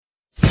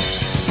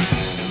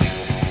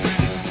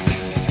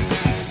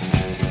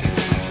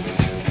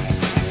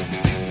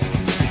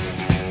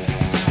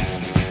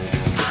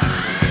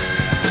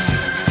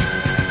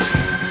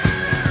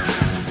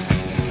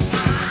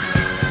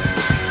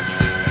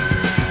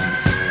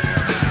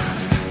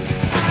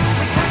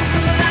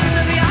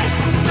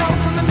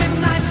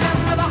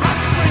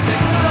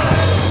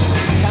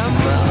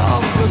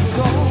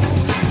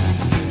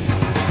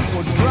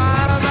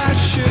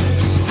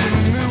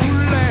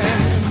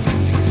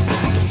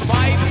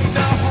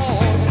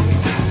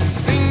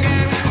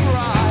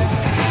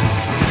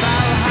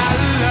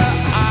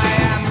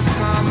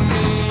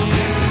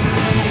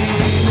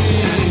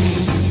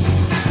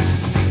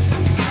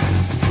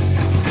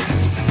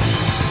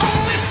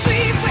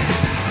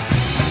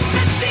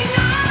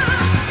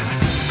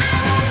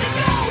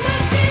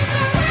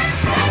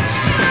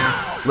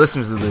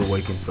Listeners of The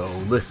Awakened Soul,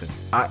 listen,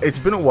 it's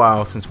been a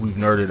while since we've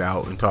nerded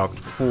out and talked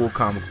full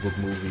comic book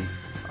movie.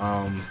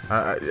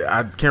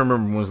 I can't remember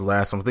when was the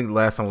last time. I think the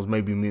last time was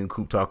maybe me and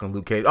Coop talking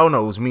Luke Cage. Oh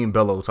no, it was me and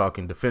Bello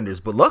talking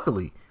Defenders. But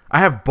luckily, I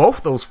have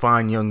both those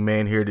fine young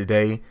men here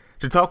today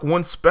to talk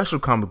one special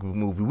comic book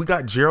movie. We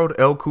got Gerald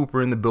L.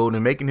 Cooper in the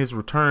building, making his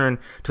return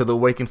to The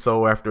Awakened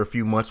Soul after a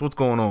few months. What's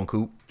going on,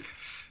 Coop?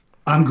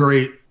 I'm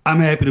great. I'm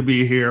happy to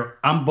be here.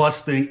 I'm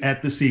busting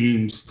at the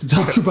seams to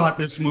talk about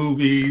this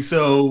movie.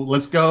 So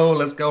let's go.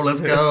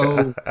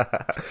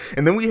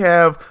 And then we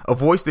have a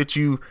voice that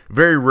you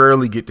very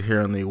rarely get to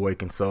hear on The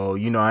Awakened Soul.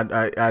 You know,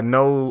 I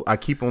know I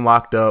keep him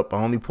locked up. I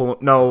only pull him.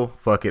 No,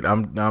 fuck it.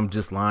 I'm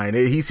just lying.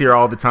 He's here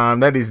all the time.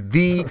 That is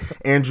the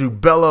Andrew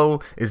Bello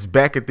is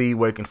back at The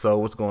Awakened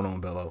Soul. What's going on,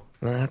 Bello?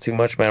 Not too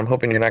much, man. I'm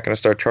hoping you're not going to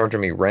start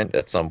charging me rent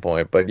at some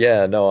point. But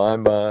yeah, no,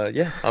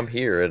 I'm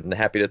here and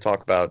happy to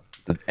talk about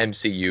the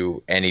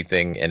MCU.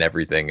 Anything and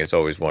everything is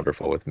always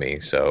wonderful with me.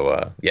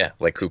 So yeah,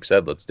 like Coop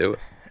said, let's do it.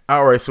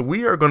 All right, so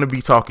we are going to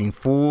be talking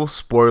full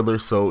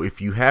spoilers. So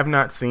if you have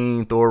not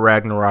seen Thor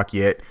Ragnarok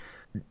yet,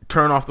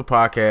 turn off the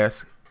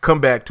podcast,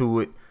 come back to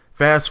it,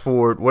 fast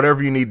forward,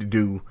 whatever you need to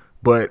do.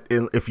 But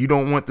if you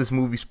don't want this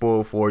movie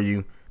spoiled for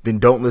you, then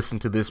don't listen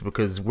to this,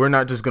 because we're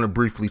not just going to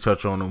briefly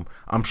touch on them.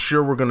 I'm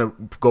sure we're going to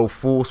go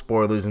full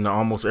spoilers into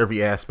almost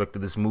every aspect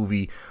of this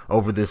movie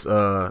over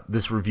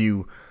this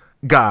review.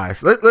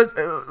 Guys,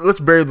 let's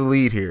bury the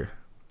lead here.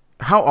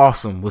 How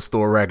awesome was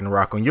Thor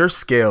Ragnarok on your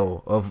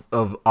scale of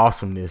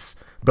awesomeness?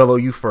 Bello,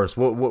 you first.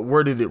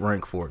 Where did it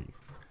rank for you?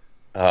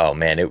 Oh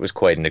man, it was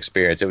quite an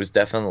experience. It was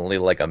definitely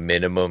like a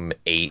minimum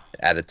 8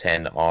 out of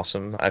 10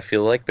 awesome, I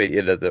feel like. But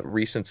you know, the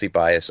recency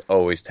bias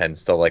always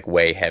tends to like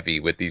weigh heavy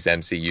with these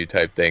MCU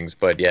type things.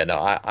 But yeah, no,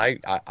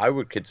 I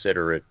would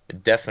consider it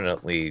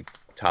definitely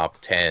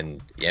top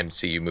 10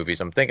 MCU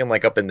movies. I'm thinking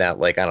like up in that,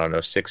 like, I don't know,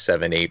 6,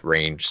 7, 8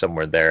 range,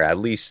 somewhere there, at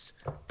least,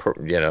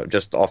 you know,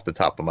 just off the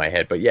top of my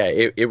head. But yeah,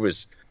 it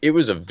was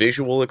a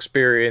visual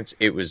experience.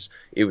 It was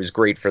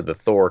great for the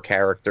Thor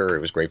character. It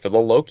was great for the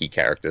Loki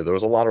character. There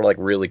was a lot of like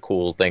really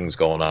cool things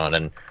going on.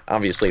 And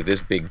obviously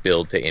this big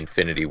build to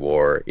Infinity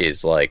War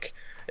is like,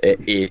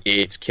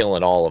 it's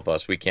killing all of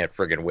us. We can't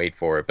friggin' wait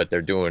for it, but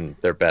they're doing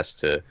their best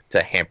to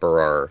hamper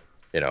our,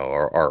 you know,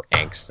 our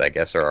angst, I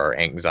guess, or our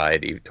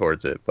anxiety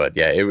towards it. But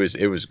yeah, it was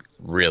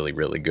really,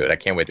 really good. I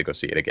can't wait to go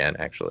see it again,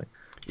 actually.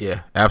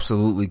 Yeah,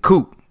 absolutely.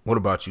 Coop, what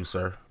about you,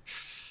 sir?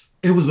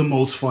 It was the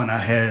most fun I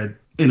had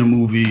in a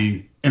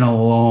movie in a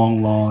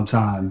long, long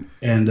time.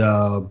 And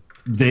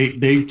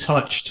they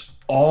touched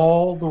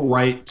all the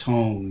right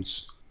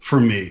tones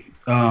for me.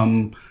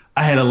 I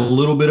had a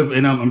little bit of,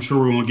 and I'm sure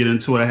we're going to get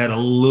into it, I had a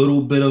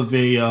little bit of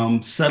a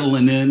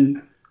settling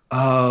in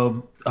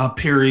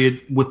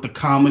period with the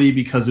comedy,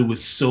 because it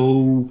was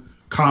so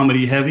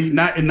comedy heavy.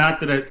 Not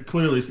that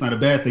clearly it's not a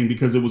bad thing,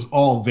 because it was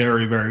all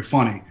very, very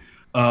funny.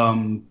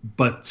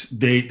 But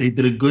they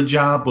did a good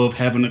job of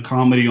having the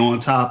comedy on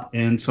top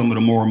and some of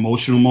the more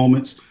emotional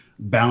moments,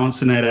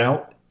 balancing that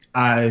out.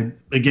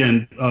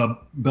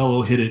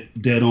 Bello hit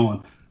it dead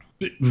on.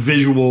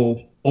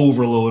 Visual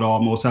overload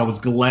almost. I was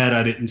glad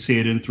I didn't see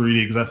it in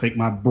 3D, because I think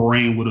my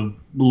brain would have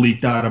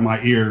leaked out of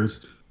my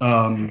ears.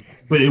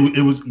 But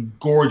it was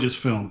gorgeous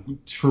film,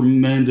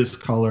 tremendous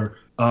color,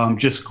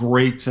 just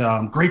great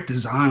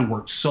design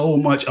work. So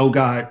much. Oh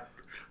God,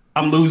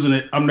 I'm losing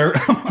it. I'm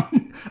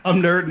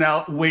nerding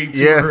out way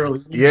too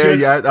early.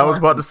 I was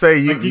about to say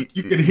you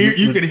can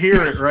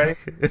hear it, right?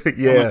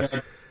 Yeah.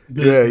 Oh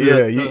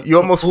you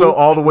almost fell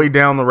all the way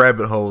down the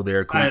rabbit hole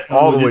there,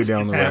 all the way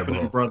down the rabbit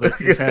hole, brother.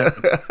 It's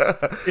happening.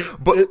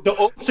 But the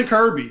ode to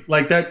Kirby,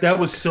 like that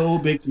was so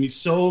big to me.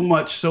 So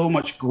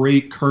much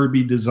great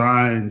Kirby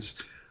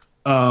designs.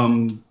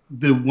 I'm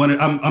going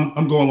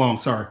long.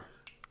 Sorry.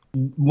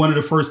 One of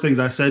the first things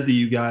I said to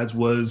you guys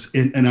was,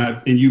 and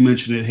you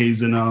mentioned it,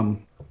 Hayes, in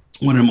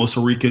one of the most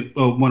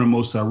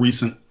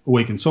recent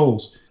Awakened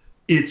Souls.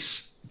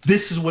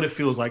 This is what it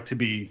feels like to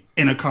be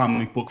in a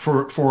comic book.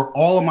 For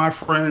all of my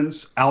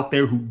friends out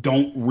there who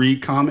don't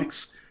read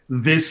comics,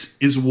 this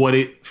is what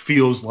it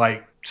feels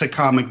like to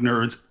comic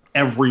nerds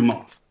every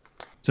month.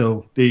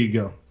 So there you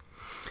go.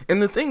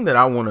 And the thing that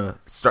I want to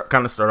start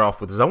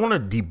off with is I want to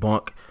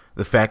debunk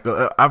the fact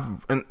that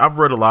I've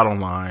read a lot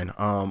online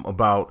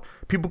about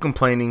people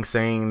complaining,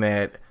 saying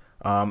that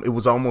it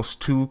was almost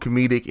too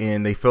comedic,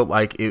 and they felt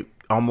like it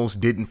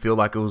almost didn't feel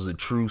like it was a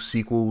true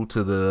sequel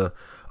to the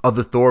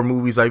other Thor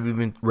movies. I've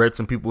even read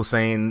some people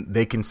saying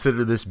they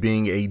consider this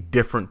being a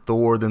different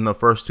Thor than the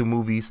first two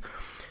movies.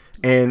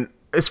 And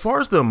as far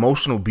as the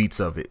emotional beats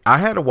of it, I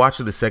had to watch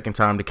it a second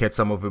time to catch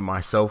some of it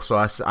myself. So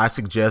I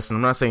suggest, and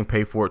I'm not saying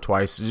pay for it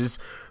twice, just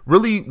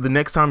really the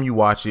next time you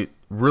watch it,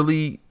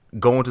 really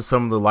go into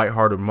some of the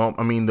lighthearted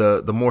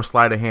the more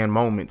sleight of hand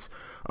moments.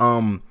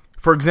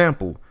 For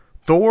example,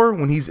 Thor,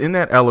 when he's in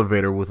that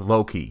elevator with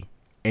Loki,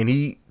 and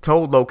he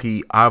told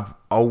Loki, "I've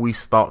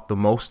always thought the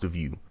most of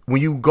you."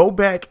 When you go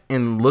back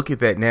and look at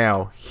that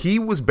now, he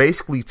was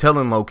basically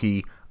telling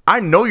Loki,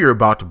 "I know you're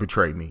about to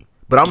betray me,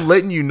 but I'm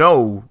letting you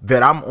know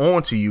that I'm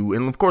on to you.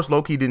 And of course,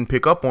 Loki didn't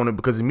pick up on it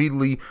because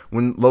immediately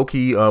when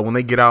when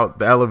they get out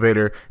the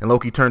elevator and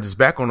Loki turns his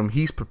back on him,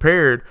 he's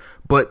prepared.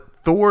 But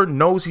Thor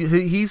knows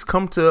he's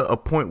come to a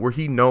point where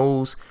he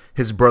knows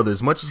his brother,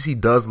 as much as he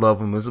does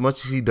love him, as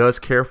much as he does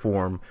care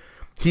for him.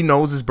 He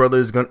knows his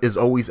brother is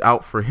always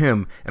out for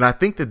him. And I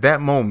think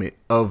that moment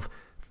of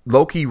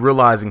Loki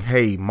realizing,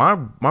 hey, my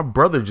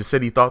brother just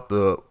said he thought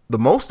the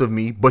most of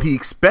me, but he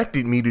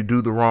expected me to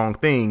do the wrong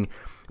thing.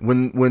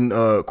 When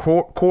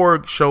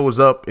Korg shows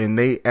up and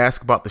they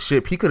ask about the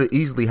ship, he could have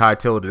easily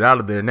hightailed it out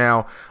of there.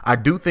 Now, I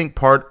do think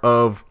part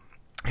of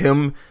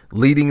him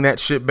leading that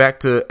ship back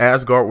to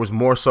Asgard was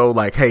more so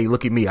like, hey,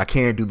 look at me, I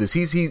can't do this.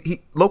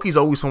 Loki's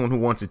always someone who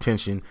wants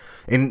attention,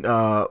 and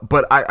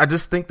but I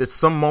just think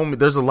that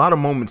there's a lot of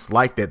moments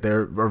like that.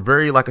 There are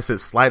very, like I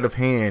said, sleight of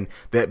hand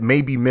that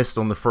may be missed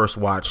on the first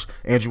watch.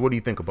 Andrew, what do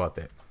you think about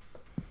that?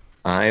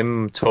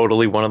 I'm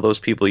totally one of those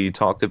people you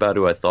talked about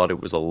who I thought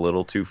it was a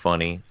little too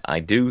funny. I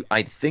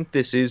think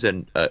this is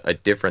a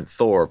different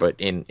Thor, but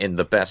in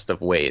the best of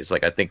ways.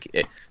 Like, I think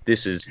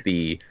this is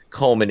the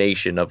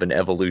culmination of an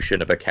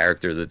evolution of a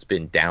character that's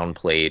been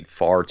downplayed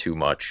far too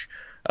much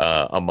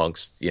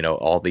amongst,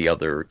 all the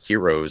other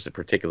heroes,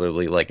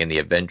 particularly like in the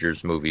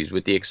Avengers movies,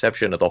 with the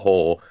exception of the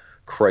whole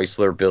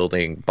Chrysler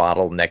building,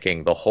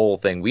 bottlenecking, the whole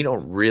thing. We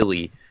don't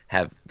really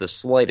have the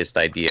slightest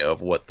idea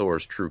of what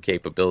Thor's true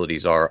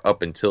capabilities are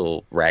up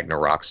until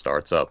Ragnarok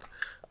starts up.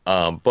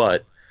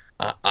 But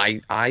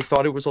I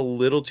thought it was a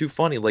little too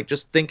funny. Like,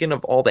 just thinking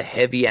of all the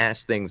heavy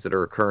ass things that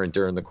are occurring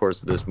during the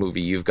course of this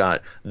movie. You've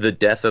got the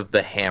death of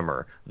the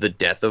Hammer, the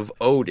death of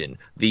Odin,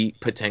 the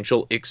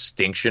potential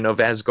extinction of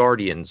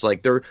Asgardians.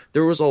 Like,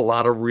 there was a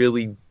lot of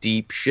really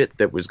deep shit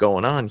that was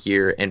going on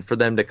here. And for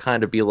them to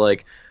kind of be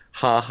like,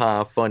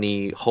 haha,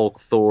 funny Hulk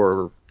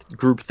Thor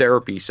group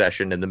therapy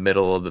session in the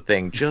middle of the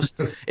thing, just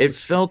it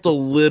felt a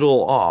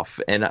little off.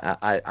 And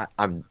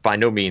I'm by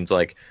no means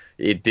like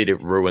it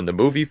didn't ruin the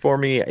movie for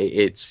me.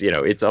 It's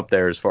it's up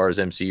there as far as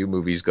MCU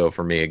movies go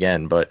for me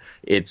again, but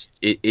it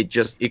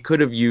could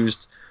have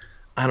used,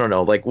 I don't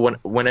know, like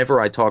whenever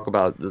I talk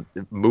about the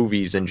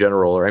movies in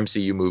general or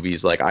MCU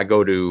movies, like I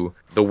go to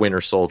The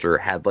Winter Soldier,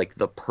 had like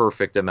the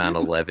perfect amount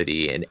of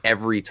levity, and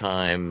every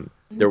time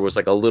there was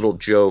like a little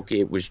joke,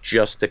 it was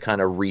just to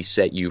kind of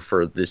reset you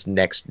for this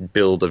next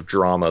build of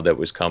drama that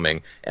was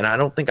coming. And I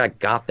don't think I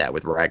got that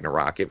with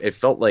Ragnarok. It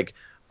felt like,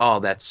 oh,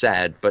 that's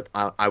sad, but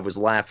I was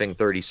laughing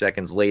 30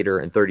 seconds later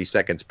and 30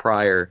 seconds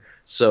prior,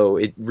 so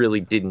it really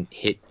didn't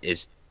hit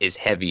as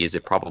heavy as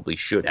it probably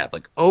should have.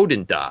 Like,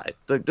 Odin died.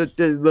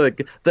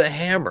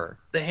 The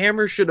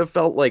hammer should have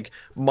felt like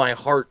my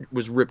heart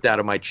was ripped out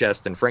of my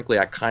chest, and frankly,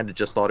 I kind of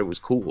just thought it was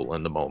cool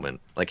in the moment.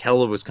 Like,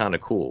 Hela was kind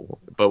of cool,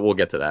 but we'll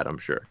get to that, I'm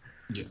sure.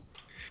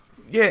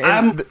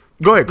 Yeah.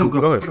 Go ahead.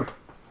 Go ahead.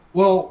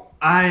 Well,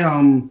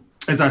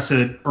 as I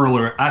said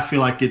earlier, I feel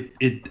like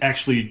it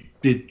actually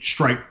did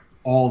strike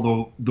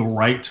all the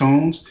right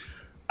tones.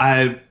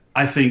 I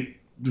think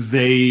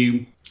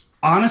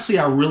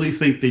I really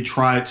think they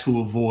tried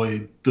to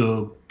avoid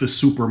the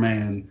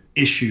Superman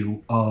issue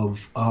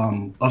of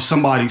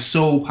somebody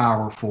so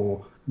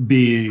powerful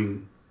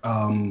being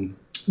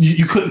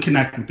you couldn't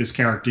connect with this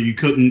character, you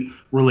couldn't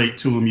relate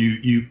to him,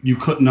 you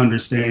couldn't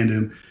understand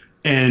him.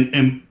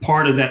 And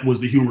part of that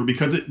was the humor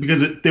because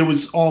there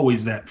was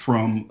always that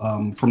from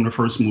the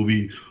first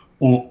movie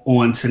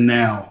on to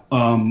now,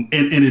 and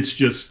it's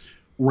just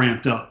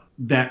ramped up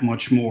that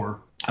much more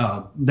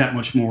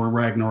in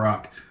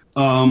Ragnarok.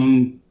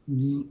 Odin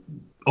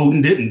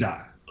didn't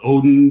die.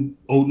 Odin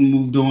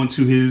moved on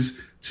to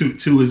his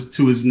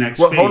next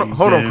phase. Hold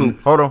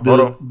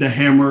on. The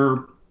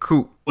hammer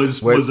Coop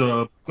was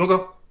go.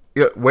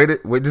 Yeah, wait.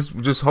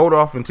 Just hold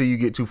off until you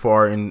get too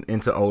far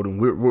into Odin.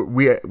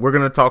 We're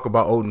gonna talk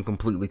about Odin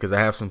completely because I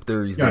have some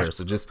theories there.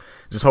 So just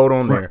hold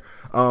on there.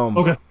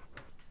 Okay.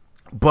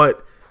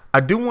 But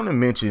I do want to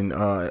mention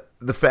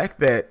the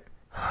fact that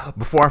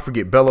before I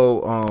forget,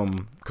 Bello,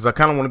 because I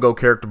kind of want to go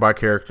character by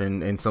character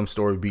and some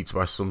story beats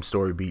by some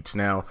story beats.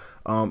 Now,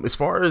 as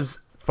far as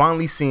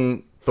finally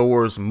seeing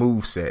Thor's power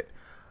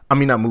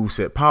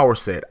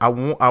set. I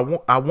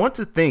want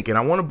to think and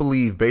I want to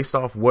believe, based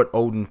off what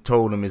Odin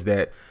told him, is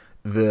that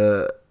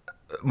the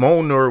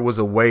Mjolnir was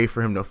a way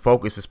for him to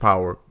focus his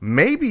power.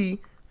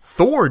 Maybe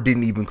Thor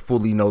didn't even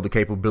fully know the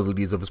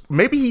capabilities of his.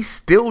 Maybe he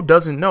still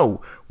doesn't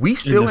know. We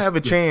still have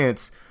a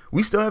chance.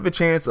 We still have a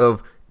chance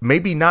of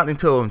maybe not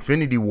until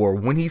Infinity War,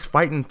 when he's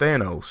fighting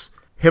Thanos,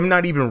 him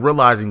not even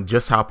realizing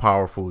just how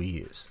powerful he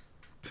is.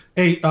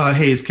 Hey,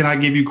 Hayes, can I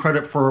give you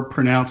credit for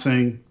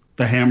pronouncing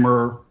the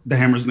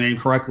hammer's name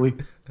correctly?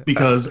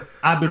 Because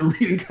I've been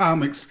reading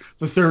comics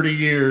for 30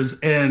 years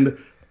and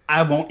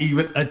I won't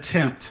even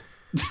attempt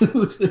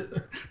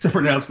to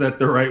pronounce that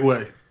the right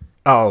way.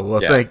 Oh,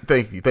 well, yeah.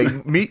 Thank you.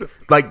 Me,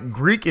 like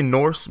Greek and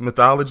Norse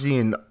mythology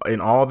and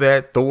all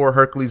that, Thor,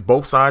 Hercules,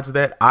 both sides of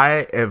that,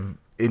 I have,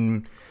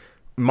 in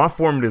my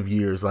formative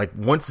years, like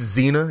once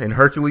Xena and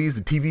Hercules,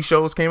 the TV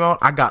shows came out,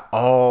 I got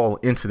all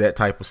into that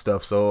type of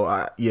stuff. So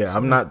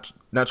I'm not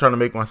not trying to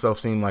make myself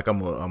seem like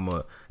I'm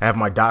a have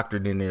my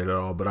doctorate in it at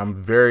all, but I'm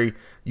very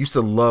used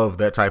to love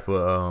that type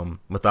of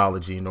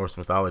mythology, Norse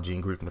mythology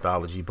and Greek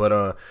mythology.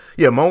 But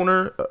yeah,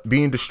 Mjolnir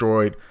being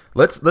destroyed.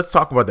 Let's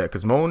talk about that,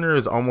 because Mjolnir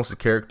is almost a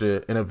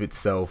character in of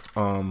itself.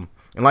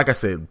 And like I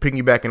said,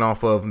 piggybacking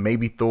off of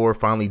maybe Thor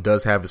finally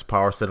does have his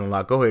power set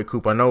unlocked. Go ahead,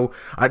 Coop. I know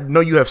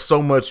you have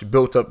so much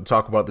built up to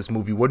talk about this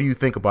movie. What do you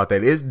think about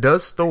that? Is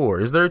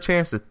there a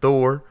chance that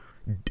Thor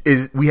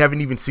we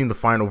haven't even seen the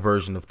final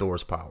version of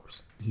Thor's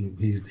powers?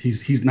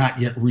 He's not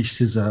yet reached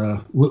his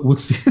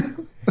what's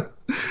the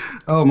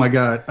oh my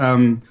god.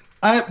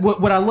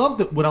 What I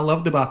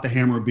loved about the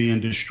hammer being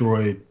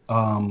destroyed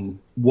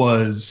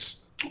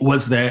was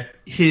that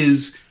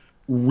his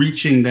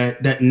reaching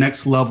that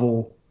next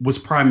level was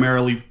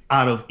primarily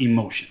out of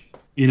emotion.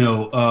 You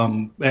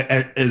know,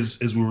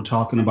 as we were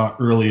talking about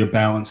earlier,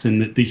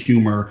 balancing the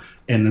humor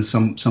and then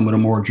some of the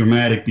more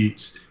dramatic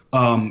beats.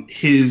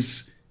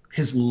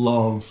 His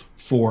love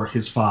for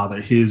his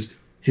father, his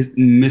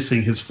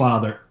missing his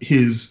father,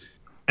 his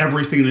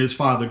everything that his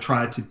father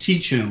tried to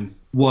teach him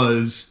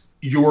was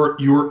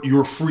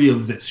you're free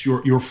of this.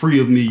 You're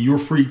free of me. You're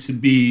free to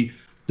be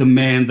the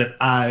man that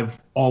I've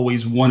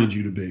always wanted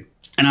you to be.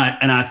 And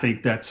I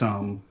think that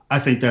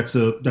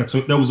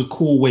was a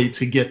cool way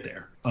to get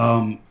there.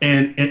 And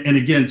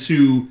again,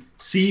 to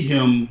see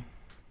him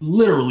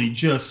literally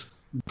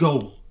just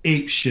go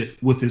ape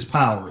shit with his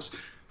powers.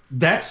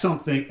 That's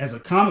something, as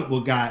a comic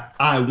book guy,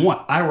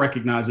 I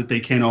recognize that they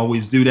can't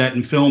always do that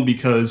in film,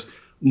 because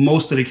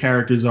most of the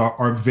characters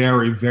are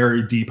very,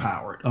 very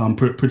depowered,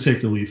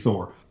 particularly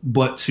Thor.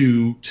 But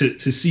to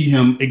see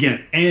him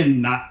again,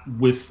 and not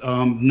with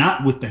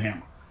the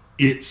hammer,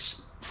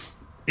 it's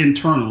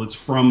internal. It's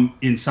from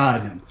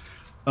inside him.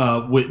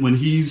 When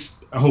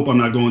he's, I hope I'm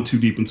not going too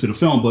deep into the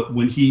film, but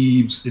when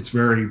it's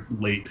very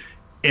late,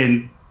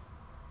 and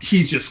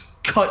he's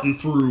just cutting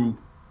through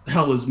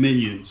Hela's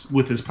minions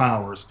with his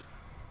powers.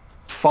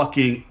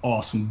 Fucking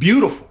awesome,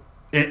 beautiful,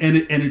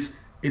 and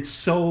it's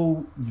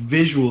so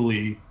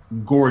visually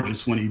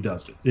gorgeous when he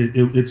does it.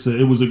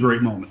 It was a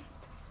great moment.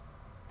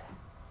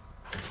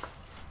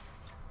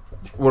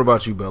 What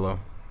about you, Bello?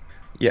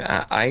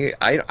 Yeah,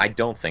 I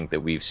don't think that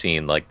we've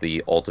seen like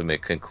the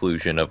ultimate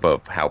conclusion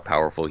of how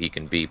powerful he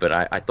can be, but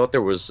I thought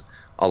there was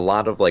a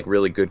lot of like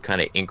really good kind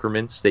of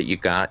increments that you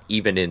got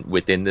even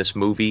within this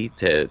movie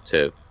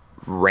to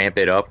ramp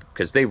it up,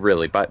 because they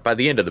really by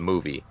the end of the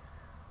movie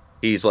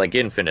he's like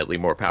infinitely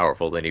more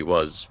powerful than he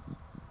was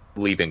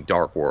leaving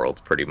Dark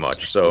World, pretty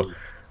much. So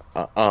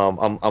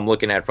I'm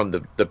looking at from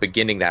the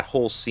beginning, that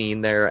whole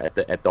scene there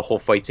at the whole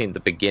fight scene at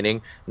the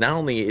beginning. Not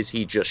only is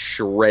he just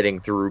shredding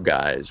through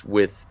guys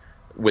with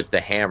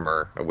the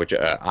hammer, which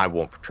I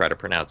won't try to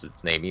pronounce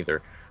its name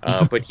either,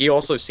 but he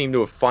also seemed to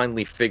have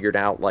finally figured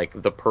out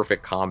like the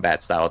perfect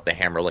combat style with the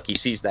hammer. Like he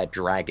sees that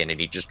dragon and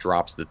he just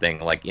drops the thing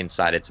like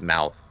inside its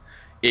mouth.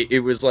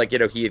 It was like, you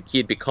know, he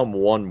had become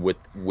one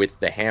with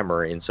the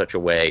hammer in such a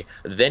way.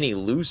 Then he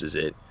loses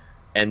it,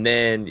 and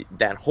then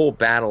that whole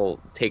battle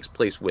takes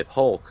place with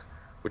Hulk,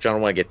 which I don't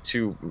want to get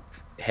too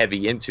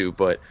heavy into,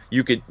 but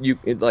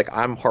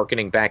I'm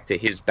hearkening back to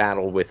his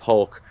battle with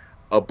Hulk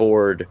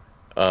aboard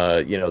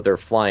their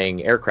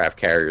flying aircraft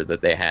carrier that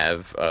they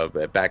have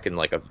back in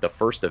like the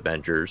first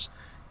Avengers.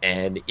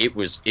 And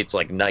it's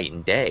like night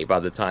and day by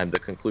the time the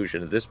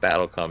conclusion of this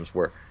battle comes,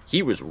 where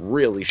he was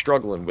really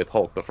struggling with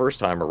Hulk the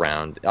first time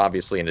around,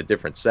 obviously in a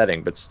different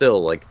setting, but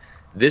still, like,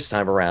 this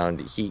time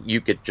around,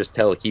 you could just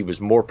tell he was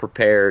more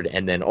prepared,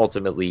 and then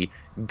ultimately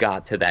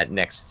got to that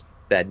next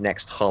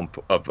hump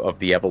of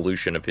the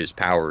evolution of his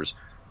powers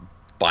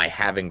by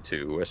having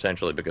to,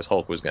 essentially, because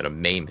Hulk was going to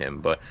maim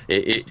him. But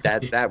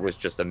that was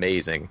just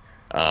amazing.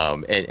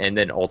 And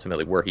then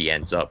ultimately where he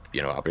ends up,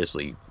 you know,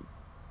 obviously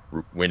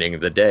winning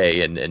the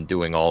day and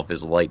doing all of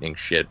his lightning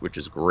shit, which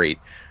is great,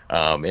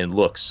 and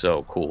looks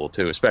so cool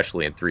too,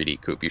 especially in 3D.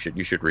 Coop,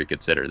 you should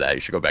reconsider that. You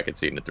should go back and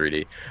see it in the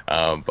 3D.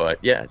 But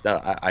yeah,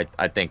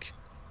 I think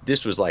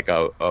this was like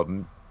a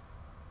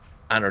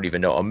I don't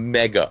even know, a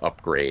mega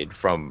upgrade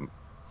from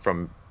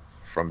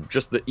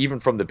just even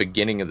from the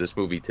beginning of this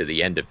movie to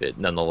the end of it.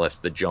 Nonetheless,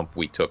 the jump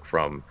we took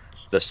from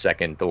the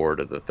second Thor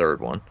to the third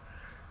one.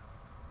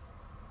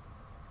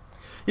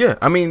 Yeah,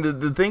 I mean,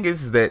 the thing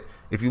is that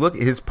if you look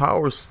at his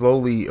powers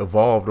slowly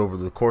evolved over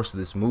the course of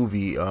this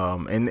movie,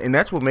 and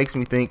that's what makes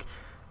me think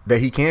that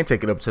he can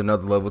take it up to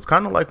another level. It's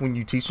kind of like when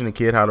you teaching a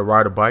kid how to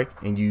ride a bike,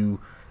 and you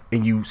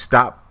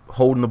stop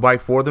holding the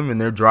bike for them,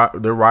 and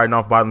they're riding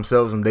off by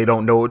themselves, and they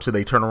don't know it till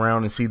they turn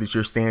around and see that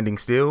you're standing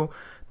still.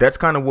 That's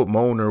kind of what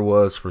Mjolnir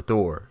was for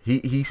Thor.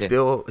 He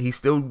still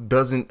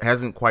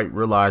hasn't quite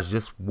realized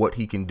just what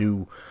he can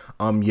do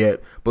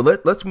yet.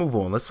 But let's move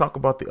on. Let's talk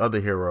about the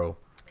other hero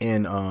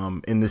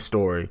in this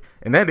story,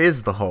 and that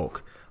is the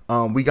Hulk.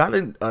 We got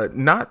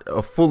not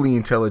a fully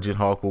intelligent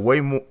Hulk, but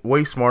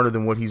way smarter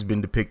than what he's been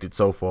depicted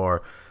so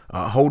far.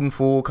 Holding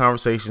full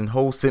conversation,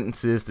 whole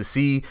sentences, to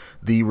see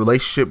the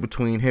relationship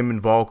between him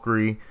and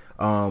Valkyrie.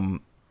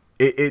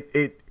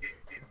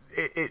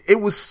 It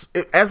was,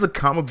 as a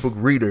comic book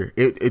reader,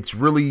 it's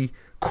really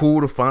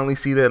cool to finally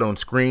see that on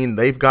screen.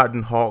 They've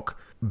gotten Hulk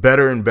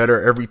better and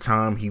better every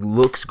time. He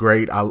looks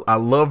great. I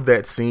love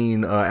that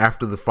scene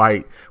after the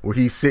fight where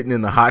he's sitting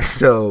in the hot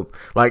tub.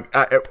 Like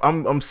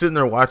I'm sitting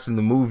there watching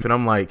the movie and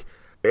I'm like,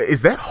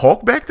 is that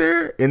Hulk back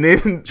there? And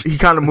then he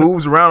kind of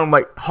moves around. I'm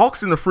like,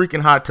 Hulk's in the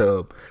freaking hot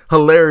tub.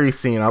 Hilarious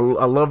scene. I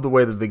love the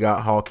way that they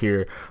got Hulk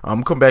here.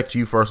 I'm come back to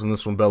you first on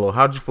this one, Bello.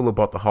 How'd you feel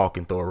about the Hulk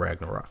in Thor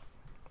Ragnarok?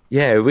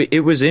 Yeah,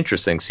 it was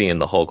interesting seeing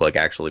the Hulk like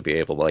actually be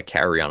able to like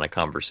carry on a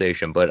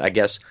conversation. But I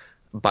guess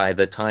by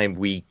the time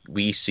we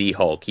see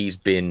Hulk, he's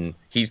been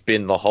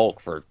the Hulk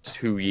for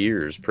 2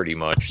 years pretty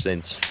much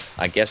since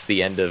I guess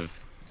the end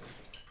of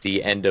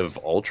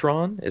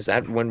Ultron. Is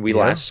that when we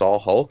last saw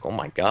Hulk? Oh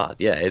my God,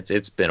 yeah,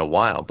 it's been a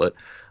while. But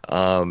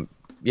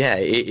yeah,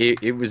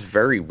 it was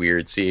very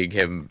weird seeing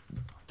him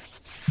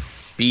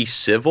be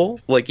civil.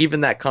 Like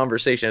even that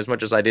conversation, as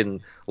much as I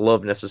didn't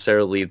love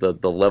necessarily the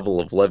level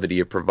of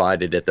levity it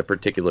provided at the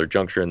particular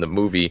juncture in the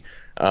movie,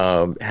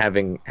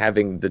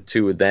 having the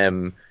two of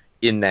them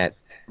in that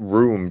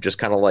room just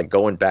kind of like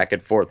going back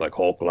and forth, like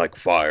Hulk like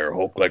fire,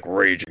 Hulk like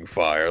raging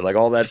fire, like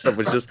all that stuff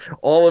was just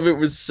all of it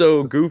was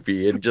so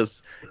goofy. And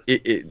just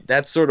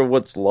that's sort of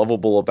what's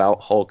lovable about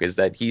Hulk, is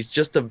that he's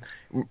just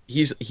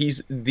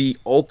he's the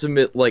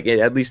ultimate, like,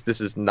 at least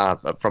this is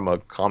not from a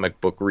comic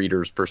book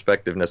reader's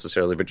perspective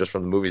necessarily, but just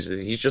from the movies,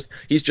 he's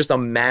just a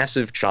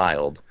massive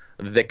child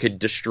that could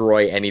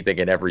destroy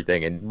anything and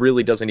everything and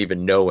really doesn't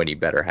even know any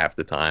better half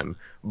the time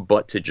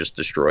but to just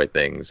destroy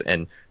things.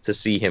 And to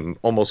see him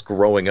almost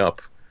growing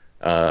up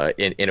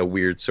in a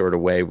weird sort of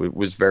way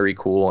was very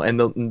cool. And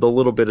the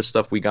little bit of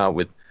stuff we got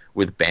with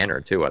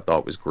Banner too, I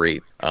thought was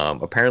great.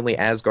 Apparently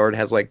Asgard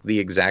has like the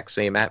exact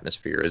same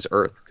atmosphere as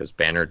Earth, because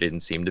Banner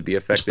didn't seem to be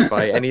affected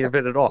by any of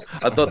it at all.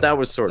 I thought that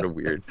was sort of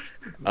weird.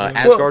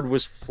 Asgard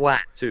was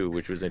flat too,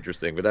 which was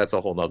interesting, but that's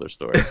a whole nother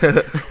story.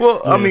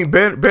 Well, I mean,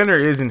 Banner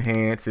is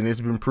enhanced, and it's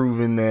been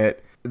proven that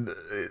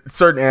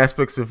certain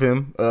aspects of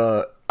him,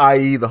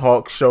 i.e. the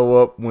Hulk,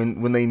 show up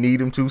when they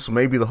need him to. So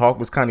maybe the Hulk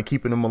was kind of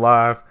keeping him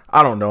alive.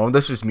 I don't know.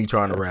 That's just me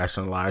trying to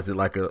rationalize it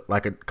like a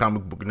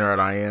comic book nerd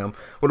I am.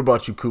 What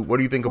about you, Coop? What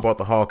do you think about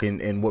the Hulk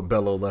and what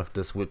Bello left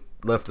us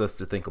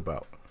to think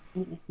about?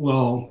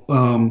 Well,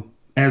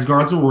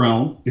 Asgard's a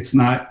realm. It's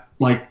not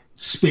like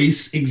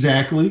space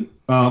exactly.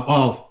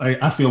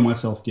 I feel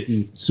myself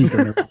getting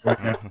super nervous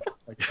right now.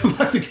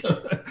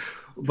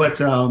 But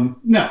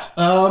no.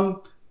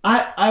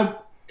 I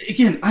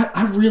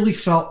really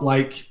felt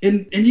like,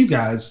 and you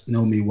guys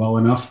know me well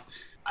enough,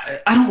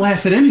 I don't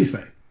laugh at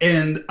anything.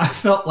 And I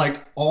felt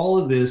like all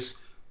of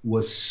this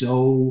was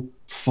so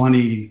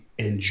funny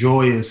and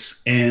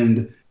joyous.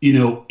 And, you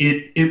know,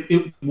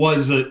 it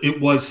was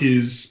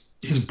his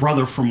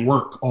brother from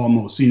work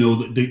almost, you know,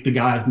 the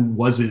guy who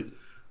wasn't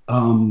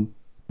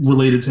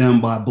related to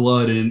him by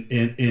blood.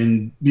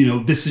 And, you know,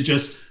 this is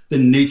just the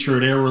nature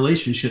of their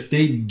relationship.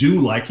 They do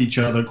like each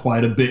other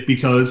quite a bit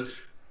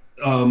because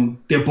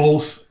they're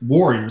both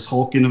warriors,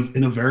 Hulk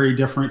in a very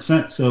different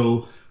sense.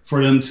 So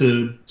for them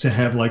to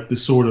have like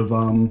this sort of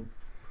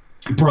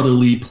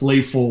brotherly,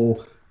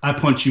 playful, I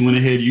punch you in the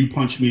head, you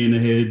punch me in the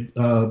head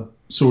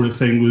sort of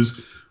thing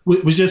was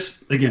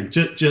just, again,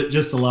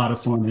 just a lot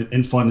of fun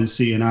and fun to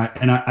see. And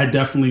I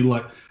definitely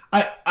like,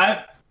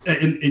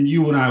 and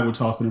you and I were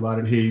talking about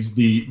it, Hayes,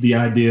 the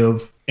idea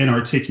of an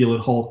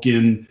articulate Hulk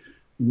and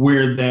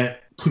where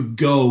that could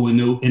go in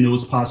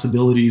those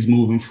possibilities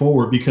moving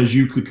forward, because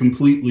you could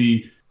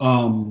completely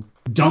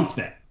dump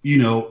that, you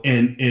know,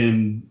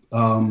 and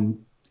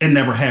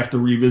never have to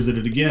revisit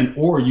it again,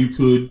 or you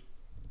could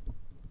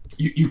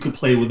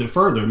play with it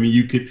further. I mean,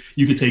 you could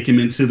take him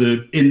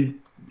into and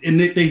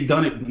they've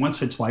done it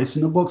once or twice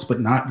in the books, but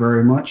not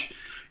very much.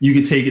 You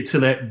could take it to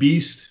that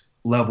beast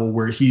level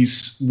where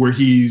he's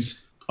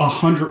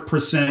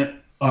 100%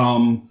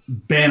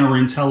 Banner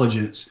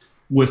intelligence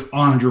with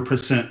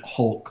 100%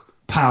 Hulk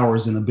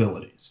powers and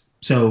abilities.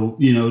 So,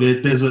 you know,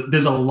 there's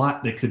a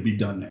lot that could be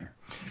done there.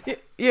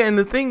 Yeah, and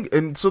the thing,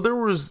 and so there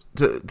was,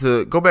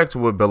 to go back to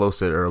what Bello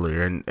said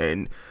earlier,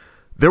 and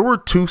there were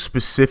two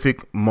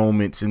specific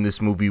moments in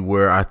this movie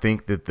where I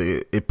think that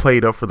it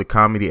played up for the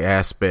comedy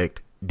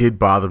aspect did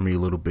bother me a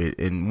little bit.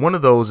 And one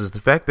of those is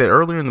the fact that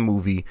earlier in the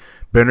movie,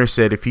 Banner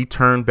said if he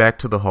turned back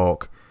to the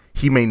Hulk,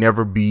 he may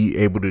never be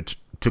able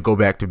to go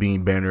back to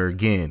being Banner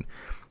again.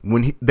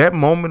 When that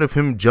moment of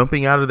him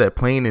jumping out of that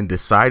plane and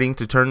deciding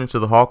to turn into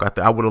the Hulk,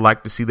 I would have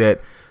liked to see that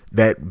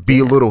be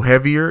a little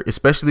heavier,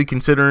 especially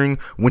considering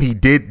when he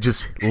did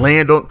just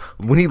landed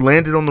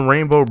on the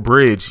Rainbow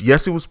Bridge.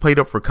 Yes, it was played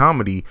up for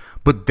comedy,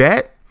 but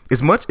that,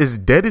 as much as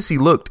dead as he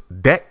looked,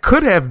 that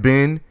could have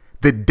been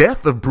the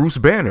death of Bruce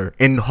Banner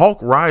and Hulk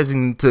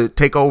rising to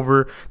take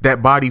over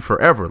that body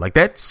forever. Like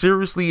that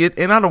seriously,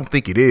 and I don't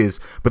think it is,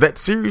 but that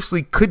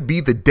seriously could be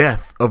the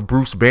death of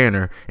Bruce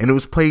Banner, and it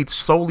was played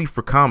solely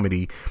for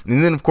comedy.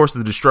 And then of course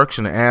the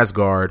destruction of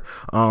Asgard,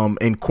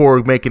 and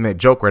Korg making that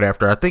joke right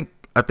after. I think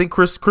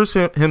Chris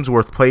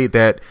Hemsworth played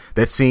that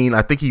scene.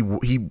 I think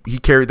he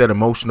carried that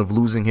emotion of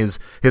losing his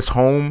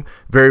home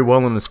very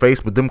well in his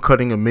face, but them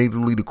cutting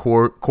immediately to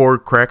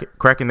cord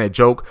cracking that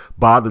joke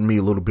bothered me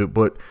a little bit.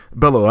 But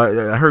Bello,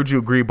 I heard you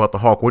agree about the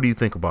Hulk. What do you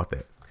think about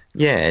that?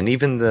 Yeah, and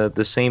even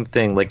the same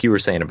thing like you were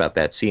saying about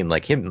that scene,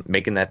 like him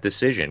making that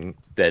decision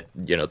that,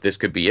 you know, this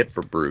could be it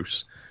for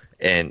Bruce.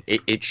 And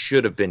it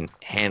should have been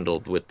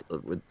handled with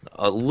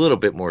a little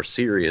bit more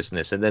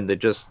seriousness. And then they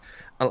just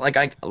like,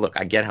 I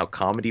get how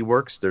comedy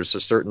works. There's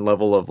a certain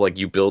level of like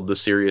you build the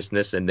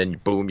seriousness and then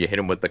boom, you hit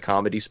him with the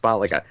comedy spot.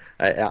 Like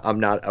I'm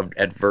not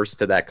adverse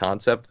to that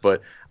concept,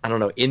 but I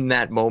don't know, in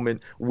that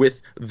moment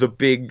with the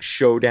big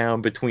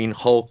showdown between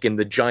Hulk and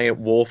the giant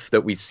wolf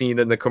that we've seen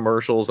in the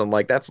commercials, and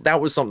like that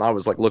was something I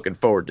was like looking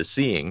forward to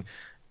seeing.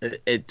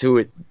 It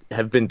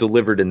have been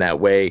delivered in that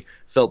way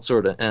felt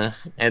sort of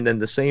and then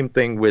the same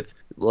thing with,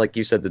 like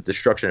you said, the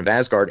destruction of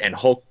Asgard and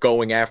Hulk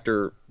going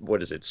after,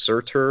 what is it,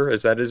 Surtur,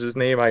 is that his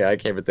name? I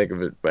can't even think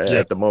of it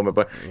at the moment,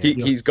 but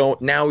he's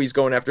going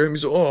after him.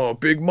 He's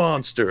big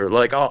monster,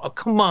 like, oh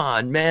come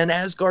on man,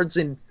 Asgard's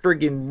in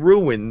friggin'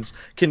 ruins,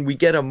 can we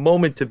get a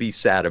moment to be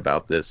sad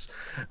about this?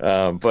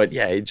 But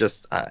yeah, it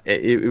just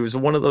it was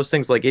one of those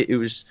things, like it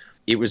was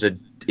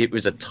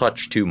a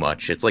touch too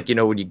much. It's like, you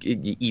know, when you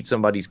eat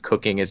somebody's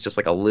cooking, it's just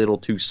like a little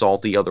too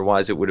salty.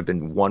 Otherwise, it would have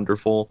been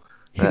wonderful.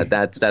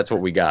 That's what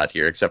we got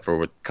here, except for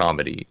with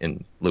comedy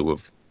in lieu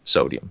of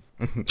sodium.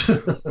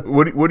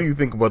 What do you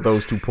think about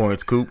those 2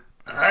 points, Coop?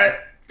 I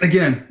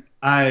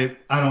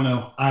don't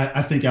know.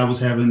 I think I was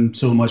having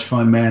so much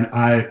fun, man.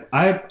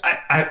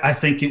 I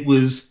think it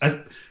was,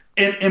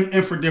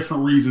 and for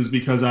different reasons,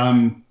 because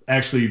I'm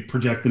actually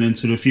projecting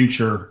into the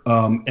future,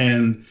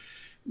 and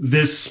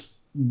this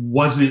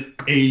wasn't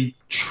a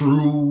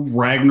true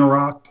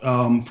Ragnarok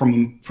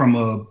from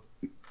a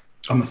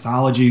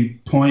mythology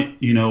point.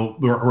 You know,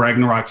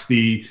 Ragnarok's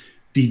the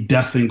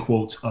death in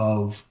quotes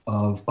of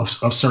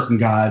certain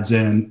gods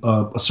and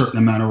a certain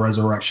amount of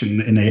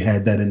resurrection, and they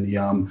had that in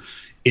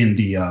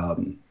the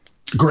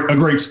a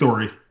great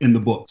story in the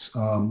books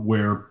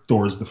where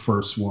Thor is the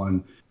first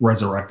one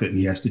resurrected, and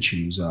he has to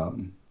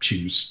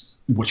choose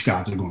which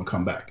gods are going to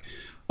come back.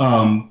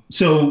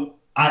 So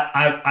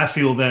I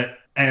feel that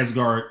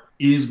Asgard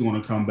is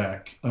going to come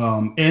back,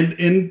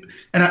 and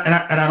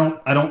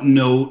I don't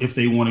know if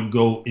they want to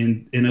go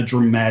in a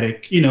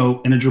dramatic, you know,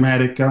 in a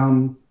dramatic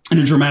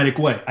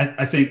way.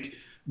 I think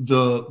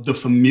the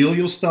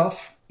familial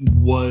stuff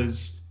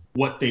was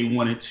what they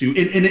wanted to,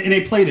 and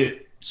they played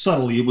it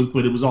subtly.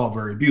 But it was all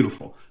very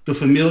beautiful. The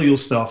familial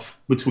stuff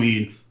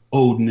between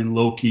Odin and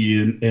Loki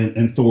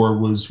and Thor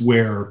was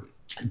where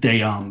they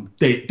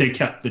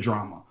kept the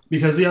drama,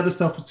 because the other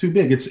stuff was too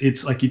big.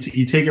 It's like you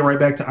take it right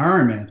back to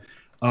Iron Man.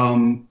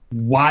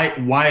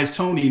 Why is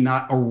Tony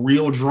not a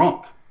real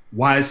drunk?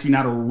 Why is he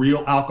not a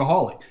real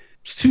alcoholic?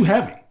 It's too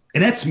heavy,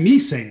 and that's me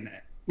saying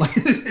that. Like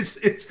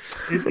it's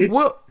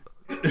well,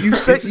 you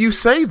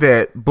say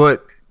that,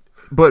 but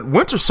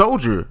Winter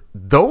Soldier,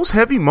 those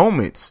heavy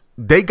moments,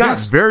 they got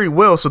very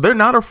well, so they're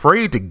not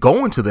afraid to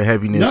go into the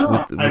heaviness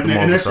with the Marvel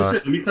and that's side. just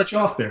it. Let me cut you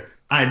off there.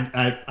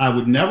 I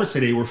would never say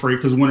they were afraid,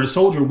 because Winter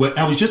Soldier. But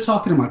I was just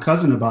talking to my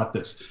cousin about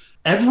this.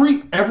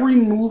 Every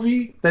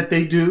movie that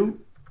they do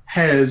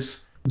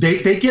has.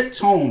 They get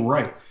tone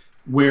right,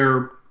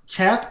 where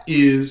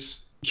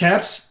Cap's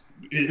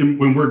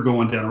when we're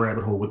going down a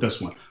rabbit hole with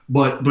this one,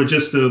 but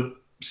just to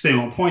stay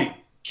on point,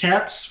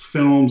 Cap's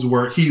films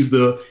where he's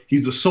the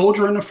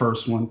soldier in the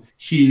first one,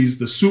 he's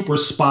the super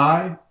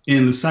spy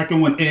in the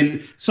second one,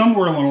 and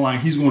somewhere along the line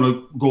he's going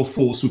to go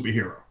full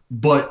superhero.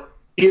 But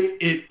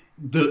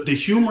the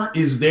humor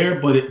is there,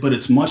 but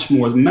it's much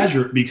more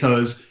measured,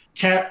 because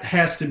Cap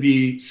has to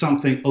be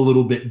something a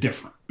little bit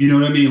different. You know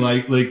what I mean?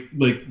 Like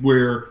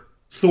where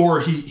Thor,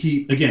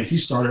 he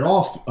started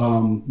off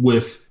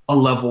with a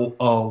level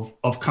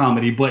of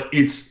comedy, but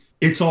it's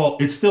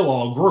still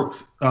all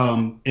growth.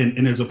 And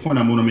there's a point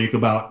I'm going to make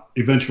about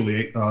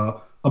eventually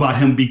about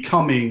him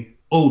becoming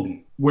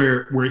Odin,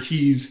 where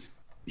he's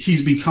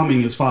becoming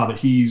his father.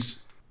 He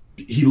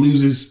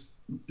loses.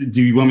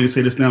 Do you want me to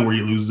say this now? Where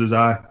he loses his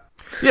eye?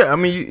 Yeah, I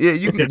mean,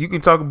 you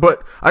can talk,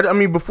 but I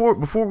mean, before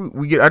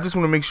we get, I just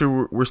want to make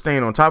sure we're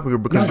staying on topic here,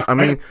 because I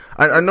mean,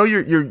 I know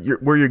you're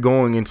where you're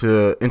going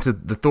into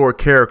the Thor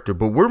character,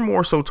 but we're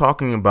more so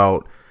talking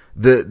about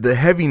the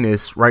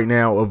heaviness right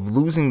now of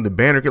losing the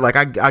Banner. Like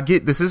I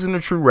get this isn't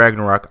a true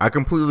Ragnarok. I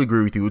completely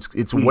agree with you.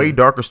 It's a way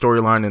darker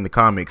storyline in the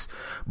comics,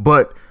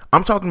 but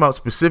I'm talking about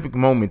specific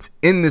moments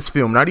in this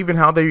film, not even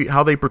how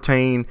they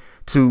pertain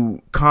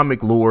to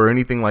comic lore or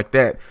anything like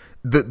that.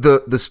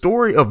 The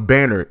story of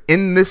Banner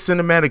in this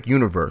cinematic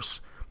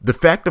universe, the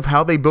fact of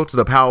how they built it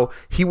up, how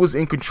he was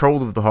in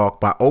control of the Hawk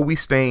by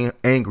always staying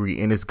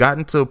angry, and it's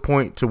gotten to a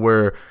point to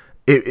where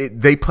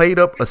they played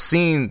up a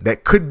scene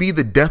that could be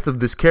the death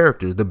of this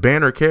character, the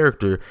Banner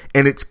character,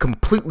 and it's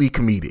completely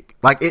comedic.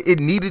 Like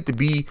it needed to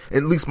be,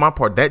 at least my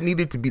part, that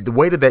needed to be, the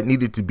weight of that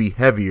needed to be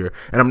heavier.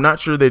 And I'm not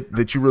sure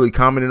that you really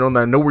commented on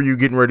that. I know where you're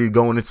getting ready to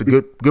go, and it's a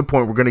good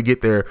point. We're going to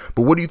get there.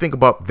 But what do you think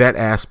about that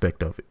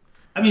aspect of it?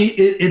 I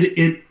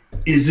mean,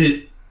 is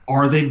it?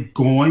 Are they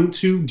going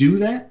to do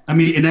that? I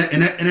mean, and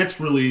that's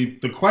really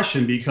the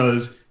question,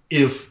 because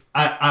if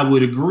I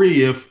would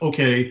agree, if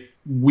okay,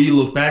 we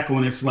look back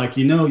on it, it's like,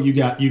 you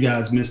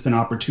guys missed an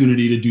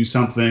opportunity to do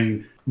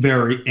something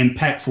very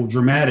impactful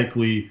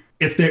dramatically.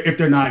 If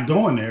they're not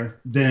going there,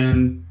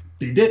 then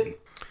they didn't.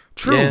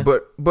 True, Yeah.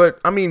 but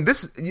I mean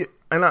this,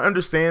 and I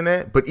understand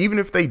that. But even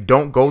if they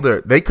don't go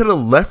there, they could have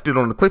left it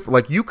on the cliff.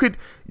 Like you could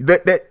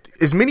that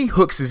as many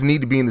hooks as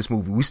need to be in this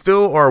movie. We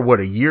still are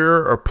a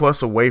year or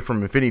plus away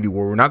from Infinity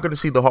War. We're not going to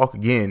see the Hulk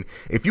again.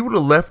 If you would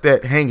have left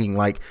that hanging,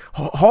 like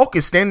Hulk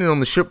is standing on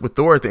the ship with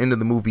Thor at the end of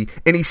the movie,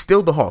 and he's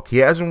still the Hulk. He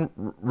hasn't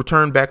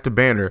returned back to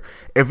Banner.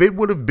 If it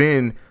would have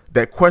been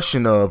that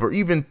question of, or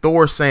even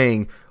Thor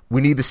saying,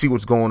 we need to see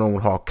what's going on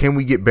with Hulk. Can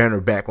we get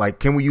Banner back? Like,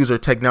 can we use our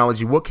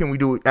technology? What can we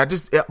do? I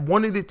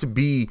wanted it to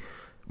be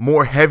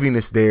more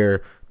heaviness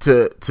there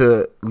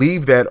to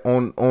leave that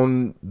on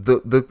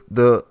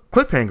the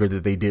cliffhanger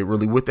that they did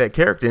really with that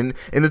character. And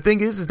the thing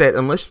is that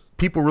unless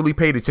people really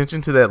paid attention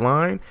to that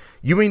line,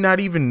 you may not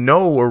even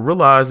know or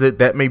realize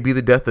that may be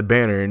the death of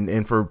Banner.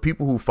 And for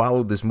people who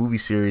followed this movie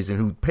series and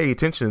who pay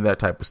attention to that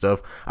type of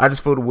stuff, I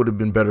just felt it would have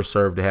been better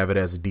served to have it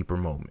as a deeper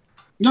moment.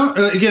 No,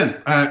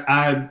 again,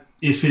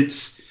 if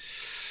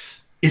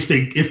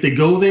they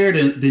go there,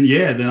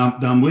 then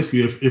I'm with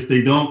you. If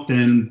they don't,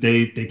 then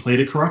they played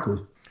it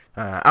correctly.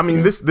 I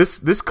mean,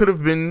 this could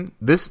have been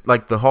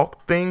like the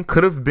Hulk thing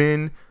could have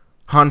been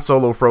Han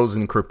Solo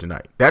frozen in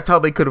kryptonite. That's how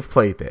they could have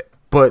played that.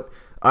 But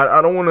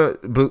I don't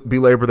want to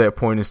belabor that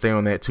point and stay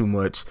on that too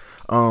much.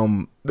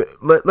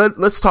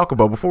 Let's talk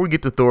about, before we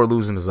get to Thor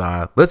losing his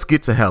eye, let's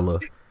get to Hela.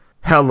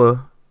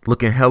 Hela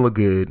looking hella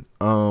good.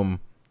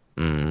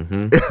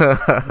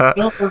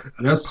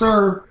 Yes,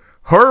 sir.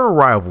 Her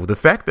arrival, the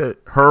fact that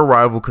her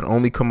arrival could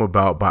only come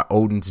about by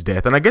Odin's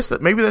death, and I guess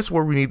that maybe that's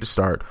where we need to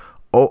start.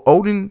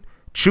 Odin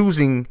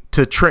choosing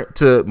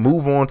to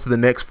move on to the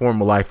next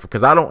form of life,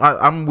 because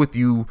I'm with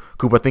you,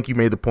 Coop. I think you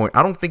made the point.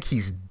 I don't think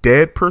he's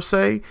dead per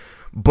se,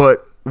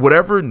 but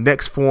whatever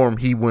next form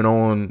he went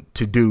on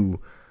to do,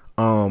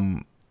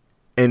 and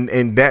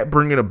that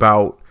bringing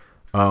about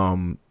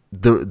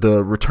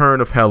the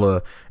return of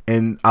Hela.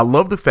 And I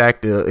love the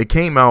fact that it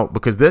came out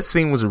because that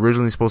scene was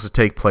originally supposed to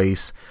take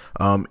place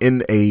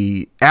in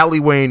a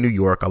alleyway in New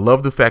York. I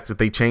love the fact that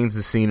they changed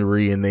the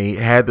scenery and they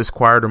had this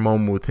quieter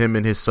moment with him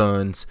and his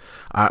sons.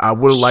 I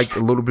would have liked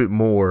a little bit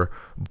more,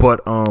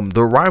 but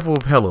the arrival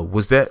of Hela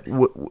was that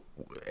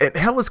and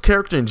Hela's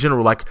character in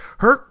general, like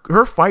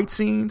her fight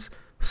scenes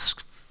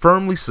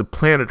firmly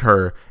supplanted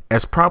her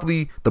as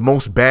probably the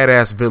most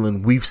badass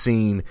villain we've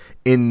seen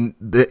in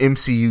the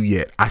MCU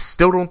yet. I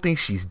still don't think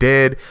she's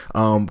dead.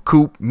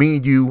 Coop, me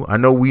and you, I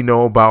know we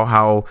know about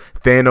how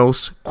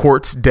Thanos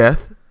courts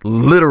death,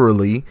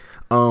 literally.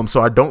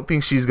 So I don't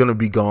think she's gonna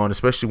be gone,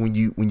 especially when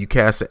you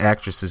cast an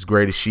actress as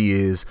great as she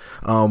is.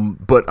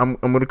 But I'm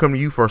gonna come to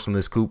you first on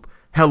this, Coop.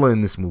 Hela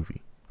in this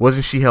movie,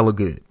 wasn't she hella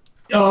good?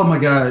 Oh my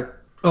god.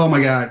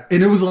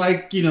 And it was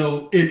like,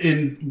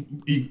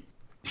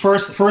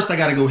 First, I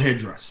got to go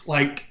headdress.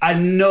 Like, I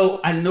know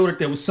that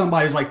there was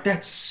somebody who's like,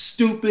 that's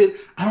stupid.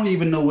 I don't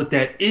even know what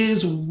that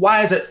is.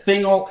 Why is that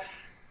thing all?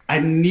 I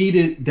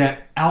needed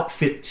that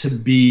outfit to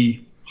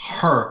be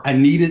her. I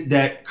needed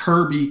that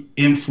Kirby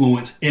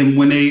influence. And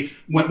when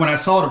I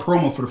saw the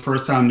promo for the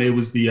first time, it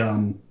was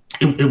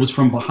it was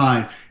from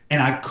behind,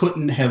 and I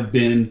couldn't have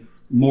been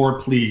more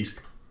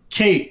pleased.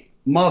 Kate,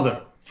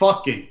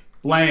 motherfucking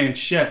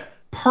Blanchett,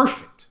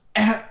 perfect,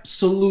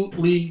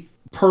 absolutely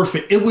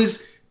perfect. It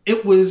was,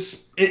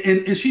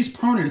 and she's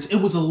permanent. It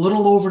was a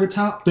little over the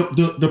top,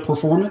 the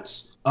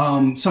performance,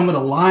 some of the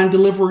line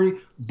delivery,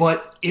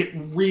 but it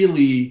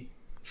really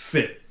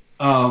fit.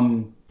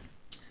 And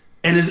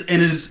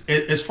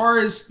as far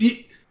as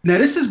now,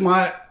 this is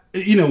my,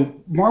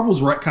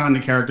 Marvel's retconned the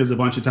characters a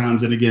bunch of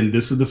times, and again,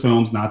 this is the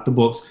films, not the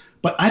books.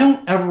 But I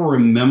don't ever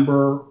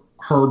remember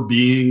her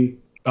being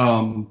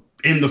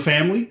in the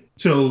family,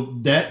 so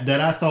that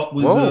I thought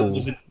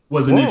was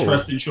an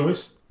interesting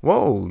choice.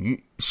 Whoa,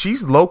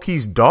 she's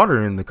Loki's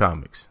daughter in the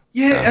comics.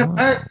 Yeah,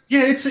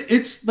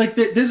 it's like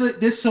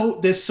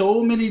there's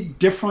so many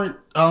different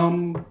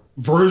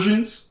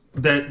versions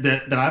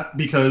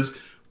because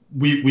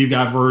we've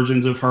got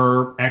versions of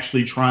her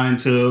actually trying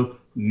to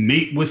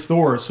mate with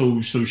Thor so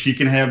she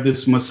can have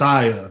this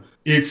Messiah.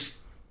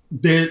 It's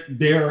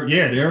there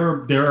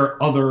are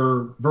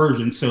other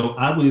versions. So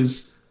I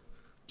was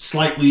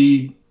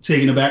slightly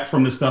taken aback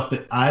from the stuff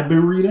that I've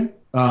been reading.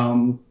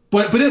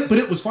 But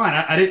it was fine.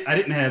 I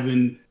didn't have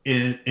an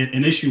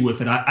issue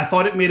with it. I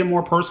thought it made it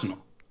more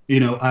personal.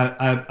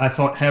 I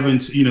thought having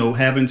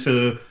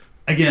to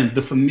again,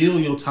 the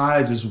familial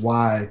ties is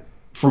why,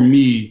 for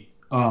me,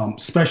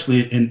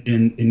 especially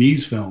in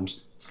these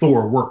films,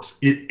 Thor works.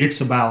 It's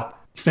about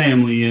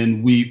family,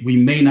 and we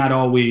may not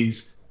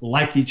always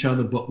like each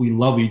other, but we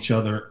love each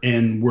other,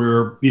 and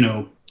we're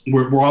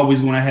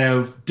always going to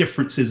have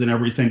differences and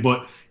everything,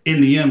 but in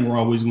the end, we're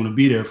always going to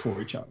be there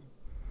for each other.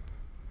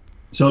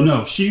 So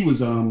no, she was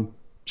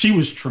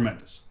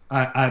tremendous.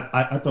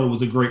 I thought it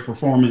was a great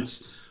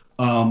performance.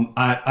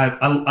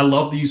 I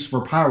love the use of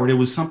her power. There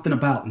was something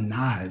about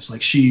knives,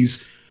 like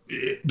she's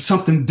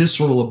something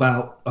visceral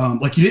about,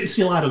 like you didn't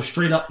see a lot of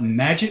straight up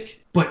magic,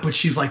 but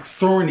she's like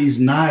throwing these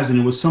knives, and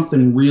it was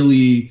something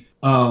really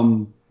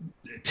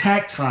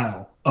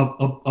tactile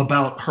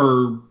about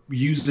her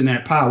using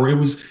that power. It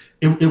was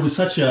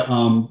such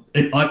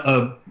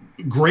a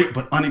great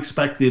but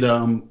unexpected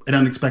an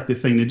unexpected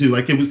thing to do.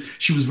 Like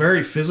she was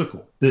very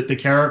physical. The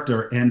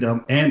character and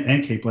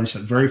Kate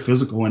Blanchett very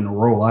physical in the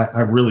role.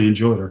 I really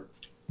enjoyed her.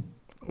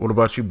 What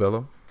about you,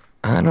 Bello?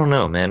 I don't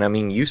know, man. I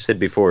mean, you said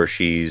before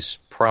she's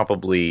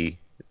probably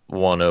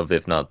one of,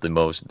 if not the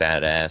most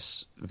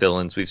badass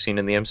villains we've seen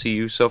in the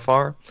MCU so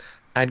far.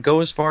 I'd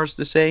go as far as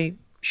to say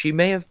she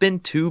may have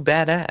been too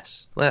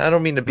badass. I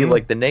don't mean to be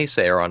like the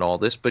naysayer on all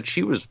this, but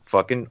she was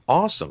fucking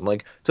awesome.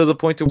 Like, to the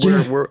point to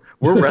where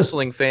we're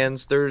wrestling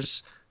fans,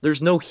 there's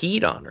no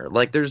heat on her.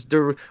 Like,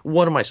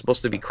 what am I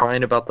supposed to be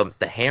crying about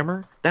the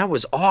hammer? That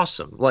was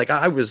awesome. Like,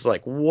 I was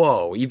like,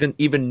 whoa,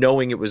 even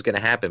knowing it was going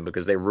to happen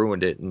because they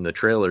ruined it in the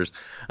trailers.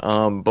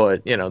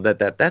 But you know,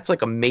 that's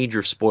like a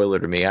major spoiler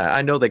to me.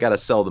 I know they got to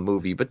sell the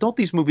movie, but don't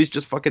these movies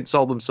just fucking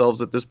sell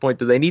themselves at this point?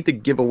 Do they need to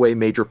give away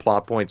major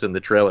plot points in the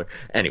trailer?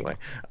 Anyway,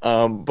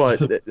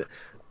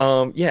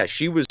 yeah,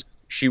 she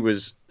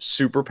was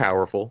super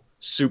powerful,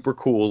 super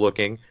cool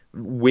looking,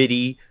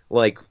 witty,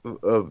 like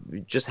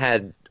just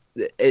had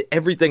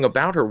everything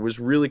about her was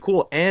really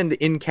cool, and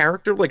in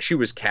character. Like, she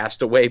was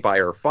cast away by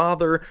her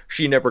father,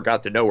 she never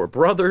got to know her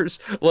brothers.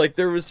 Like,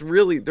 there was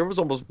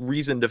almost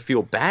reason to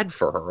feel bad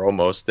for her,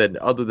 almost, than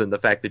other than the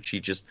fact that she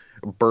just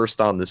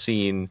burst on the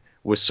scene,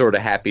 was sort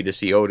of happy to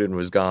see Odin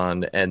was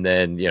gone, and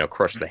then, you know,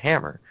 crushed the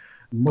hammer,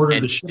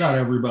 murdered the shit out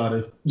of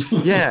everybody.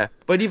 Yeah,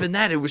 but even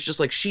that, it was just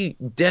like she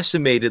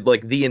decimated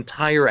like the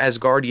entire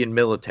Asgardian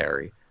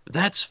military.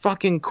 That's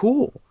fucking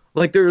cool.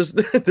 Like, we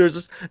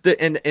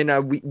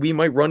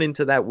might run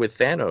into that with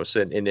Thanos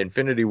in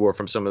Infinity War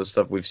from some of the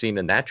stuff we've seen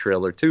in that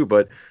trailer too.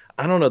 But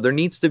I don't know. There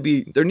needs to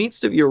be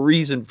a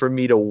reason for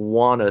me to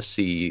want to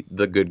see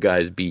the good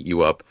guys beat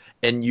you up,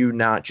 and you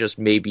not just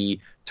maybe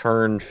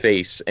turn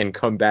face and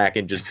come back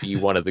and just be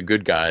one of the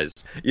good guys.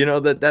 You know,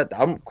 that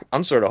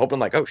I'm sort of hoping,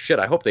 like, oh shit,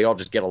 I hope they all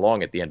just get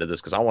along at the end of this,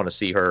 because I want to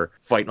see her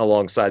fighting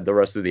alongside the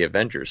rest of the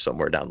Avengers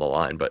somewhere down the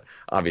line. But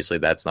obviously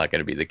that's not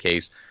going to be the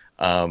case.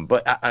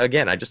 But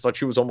again, I just thought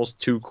she was almost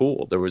too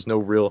cool. There was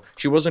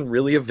she wasn't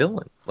really a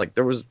villain. Like,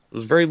 there was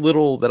very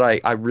little that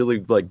I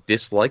really like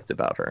disliked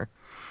about her.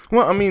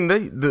 Well, I mean,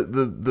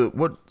 the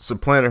what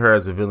supplanted her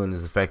as a villain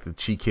is the fact that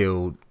she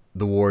killed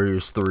the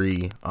Warriors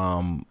 3,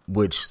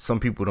 which some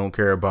people don't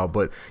care about.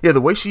 But yeah,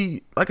 the way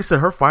she, like I said,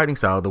 her fighting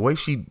style, the way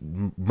she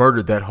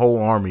murdered that whole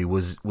army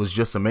was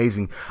just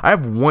amazing. I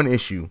have one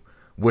issue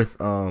with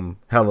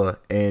Hela,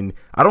 and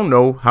I don't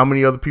know how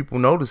many other people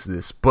notice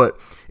this, but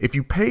if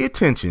you pay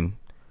attention,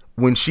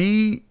 when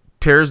she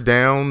tears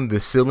down the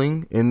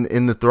ceiling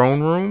in the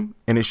throne room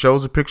and it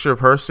shows a picture of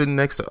her sitting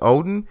next to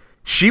Odin,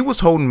 she was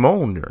holding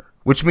Mjolnir,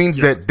 which means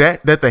Yes.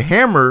 that the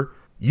hammer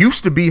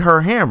used to be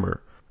her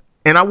hammer.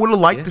 And I would have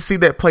liked to see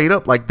that played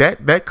up like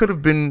that. That could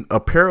have been a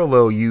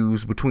parallel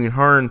used between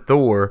her and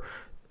Thor,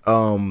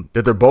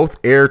 that they're both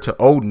heir to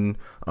Odin.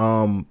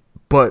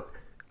 But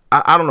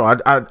I don't know.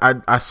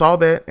 I saw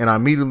that and I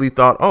immediately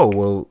thought, oh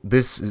well,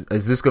 is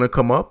this going to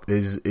come up?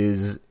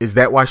 Is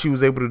that why she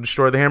was able to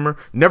destroy the hammer?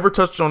 Never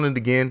touched on it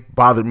again.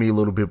 Bothered me a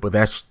little bit, but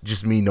that's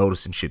just me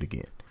noticing shit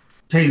again.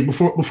 Hey,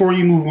 before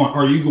you move on,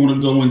 are you going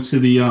to go into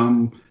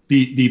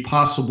the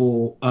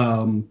possible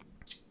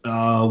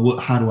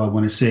how do I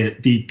want to say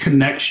it? The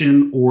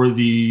connection, or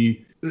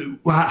the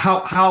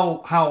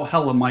how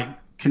Hela might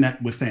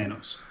connect with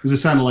Thanos? Because it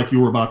sounded like you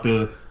were about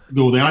to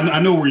go there. I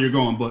know where you're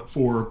going, but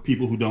for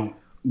people who don't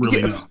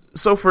really know.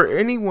 So for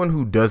anyone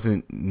who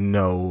doesn't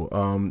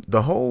know,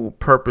 the whole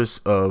purpose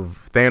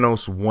of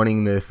Thanos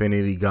wanting the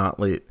Infinity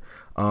Gauntlet,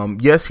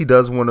 yes, he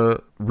does want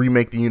to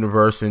remake the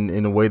universe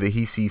in a way that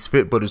he sees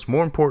fit, but it's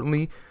more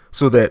importantly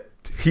so that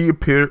he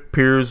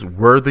appears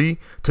worthy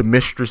to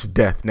Mistress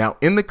Death. Now,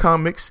 in the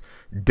comics,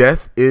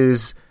 Death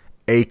is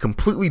a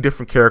completely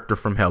different character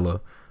from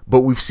Hela,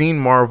 but we've seen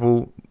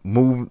Marvel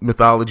move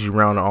mythology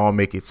around and all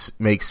make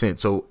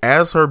sense. So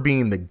as her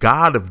being the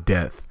god of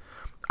death,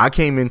 I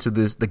came into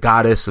this, the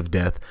goddess of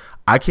death,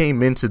 I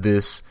came into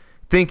this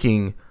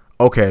thinking,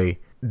 okay,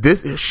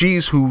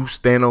 she's who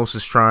Thanos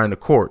is trying to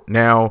court.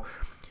 Now,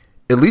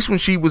 at least when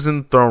she was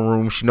in the throne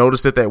room, she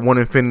noticed that one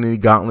Infinity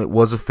Gauntlet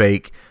was a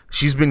fake.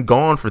 She's been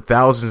gone for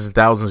thousands and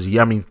thousands of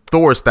years. I mean,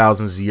 Thor is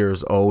thousands of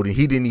years old, and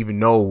he didn't even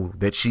know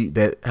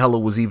that Hela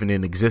was even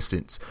in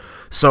existence.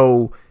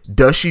 So,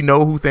 does she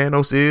know who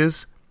Thanos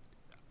is?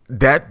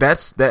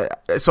 That's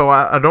that. So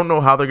I don't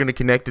know how they're going to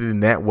connect it in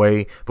that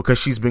way, because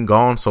she's been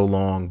gone so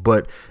long.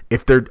 But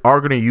if they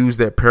are going to use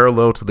that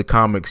parallel to the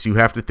comics, you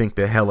have to think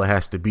that Hela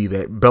has to be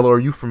that. Bella, are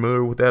you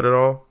familiar with that at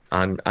all?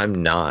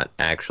 I'm not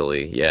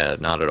actually. Yeah,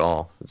 not at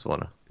all. It's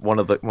one. one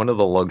of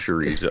the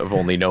luxuries of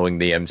only knowing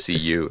the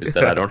MCU is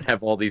that I don't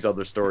have all these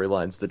other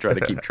storylines to try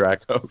to keep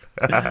track of.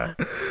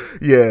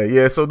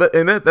 Yeah. So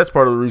that's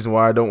part of the reason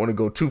why I don't want to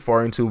go too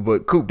far into it.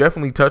 But Coop,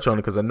 definitely touch on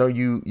it because I know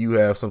you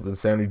have something,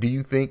 Sandy. Do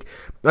you think,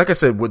 like I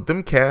said, with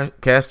them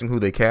casting who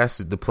they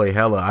casted to play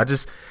Hela,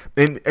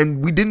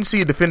 and we didn't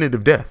see a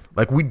definitive death.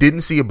 Like we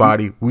didn't see a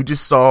body. We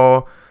just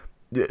saw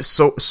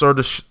sort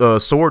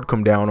of sword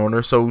come down on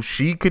her, so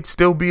she could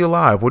still be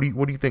alive. What do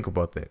you think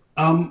about that?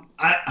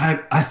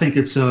 I think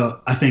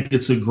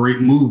it's a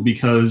great move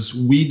because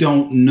we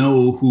don't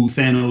know who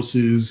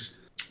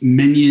Thanos's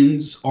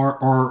minions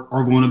are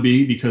going to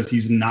be, because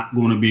he's not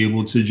going to be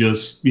able to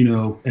just,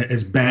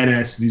 as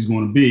badass as he's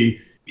going to be,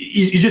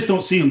 you just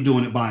don't see him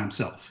doing it by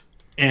himself.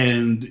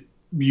 And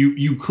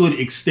you could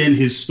extend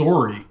his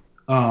story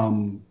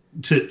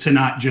to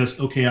not just,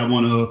 okay, I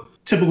want a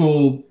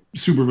typical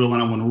supervillain,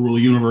 I want to rule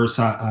the universe,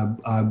 I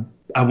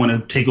want to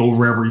take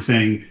over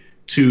everything,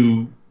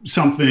 to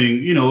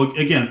something,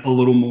 again, a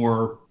little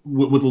more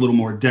with a little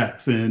more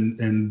depth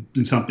and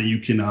something you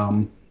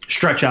can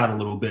stretch out a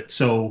little bit.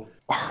 So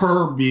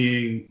her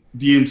being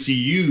the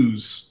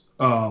MCU's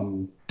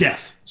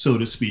death, so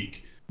to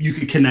speak, you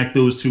could connect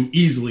those two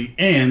easily.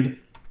 And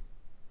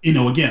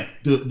again,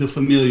 the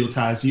familial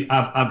ties.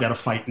 I've got to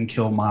fight and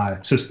kill my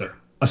sister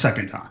a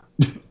second time.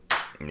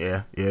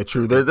 Yeah,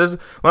 true. There's a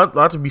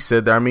lot to be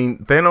said there. I mean,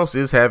 Thanos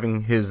is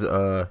having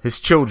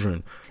his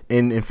children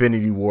in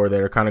Infinity War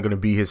that are kind of going to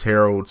be his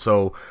herald.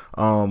 So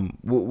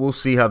we'll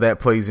see how that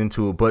plays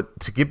into it. But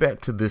to get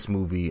back to this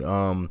movie,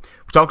 we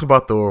talked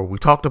about Thor, we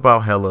talked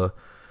about Hela,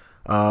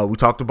 we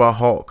talked about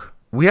Hulk.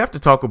 We have to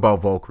talk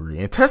about Valkyrie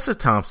and Tessa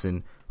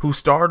Thompson, whose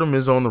stardom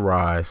is on the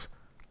rise.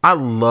 I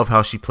love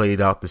how she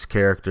played out this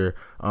character.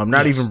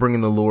 Not even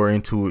bringing the lore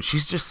into it.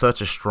 She's just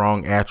such a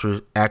strong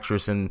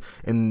actress, and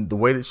the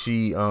way that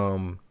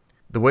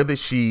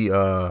she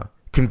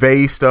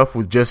conveys stuff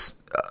with just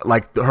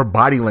like her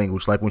body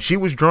language. Like when she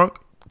was drunk,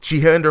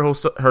 she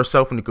handled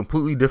herself in a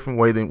completely different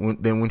way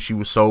than when she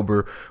was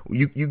sober.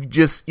 You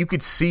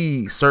could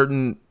see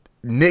certain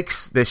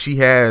nicks that she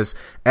has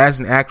as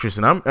an actress,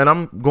 and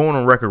I'm going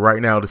on record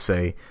right now to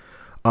say,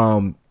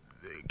 Kevin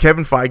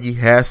Feige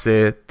has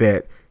said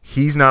that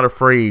he's not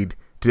afraid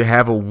to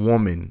have a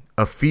woman,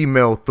 a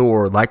female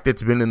Thor, like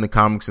that's been in the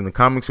comics. In the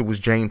comics, it was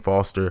Jane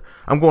Foster.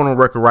 I'm going on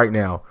record right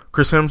now.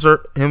 Chris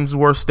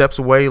Hemsworth steps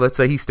away. Let's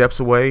say he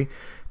steps away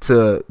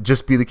to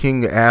just be the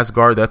king of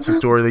Asgard. That's the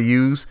story they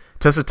use.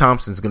 Tessa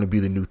Thompson's going to be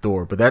the new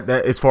Thor. But that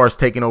as far as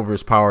taking over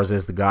his powers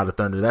as the God of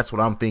Thunder, that's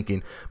what I'm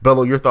thinking.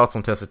 Bello, your thoughts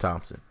on Tessa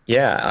Thompson?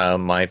 Yeah,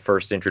 my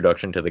first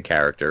introduction to the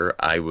character,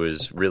 I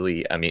was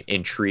really,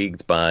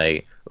 intrigued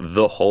by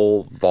the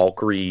whole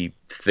Valkyrie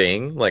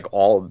thing, like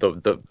all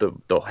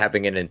the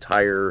having an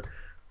entire,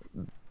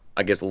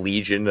 I guess,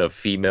 legion of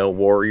female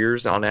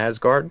warriors on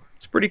Asgard.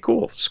 It's pretty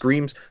cool.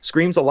 Screams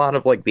a lot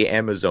of like the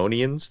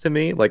Amazonians to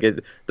me, like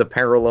the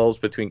parallels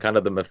between kind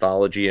of the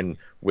mythology and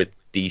with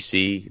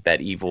DC, that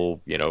evil,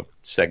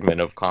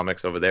 segment of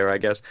comics over there, I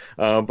guess.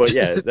 But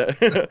yeah,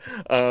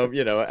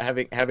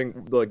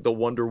 having like the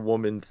Wonder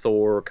Woman,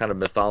 Thor kind of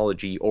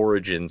mythology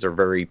origins are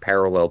very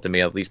parallel to me,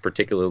 at least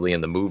particularly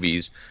in the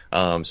movies.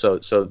 So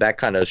that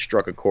kind of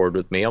struck a chord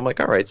with me. I'm like,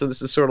 all right, so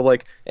this is sort of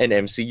like an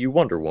MCU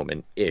Wonder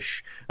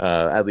Woman-ish.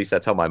 At least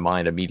that's how my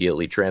mind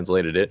immediately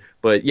translated it.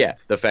 But yeah,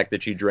 the fact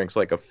that she drinks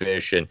like a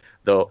fish and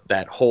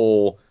that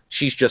whole,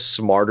 she's just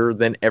smarter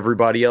than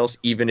everybody else,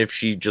 even if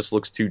she just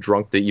looks too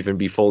drunk to even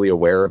be fully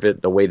aware of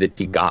it. The way that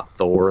she got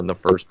Thor in the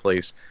first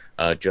place,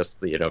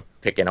 just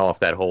picking off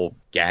that whole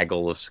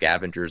gaggle of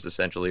scavengers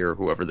essentially, or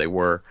whoever they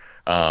were.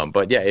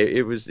 But yeah,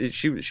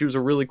 she was a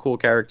really cool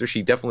character.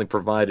 She definitely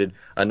provided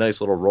a nice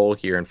little role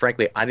here. And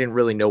frankly, I didn't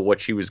really know what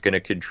she was going to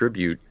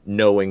contribute,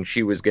 knowing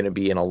she was going to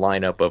be in a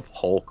lineup of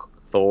Hulk,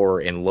 Thor,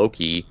 and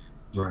Loki.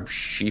 Right.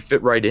 She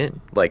fit right in.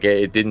 Like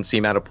it didn't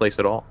seem out of place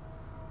at all.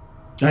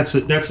 That's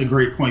a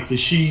great point, because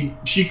she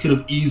could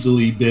have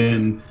easily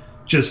been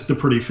just the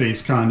pretty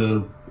face kind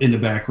of in the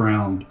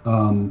background.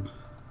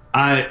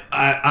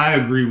 I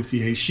agree with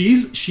you. Hey,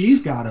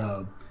 she's got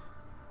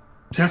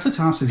Tessa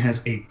Thompson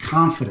has a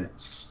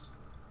confidence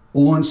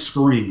on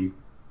screen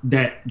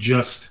that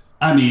just,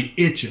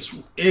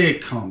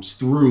 it comes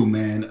through,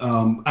 man.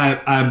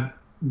 I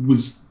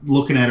was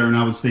looking at her and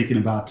I was thinking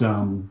about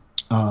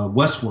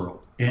Westworld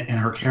and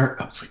her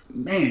character. I was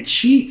like, man,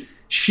 she's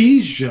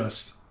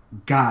just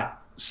got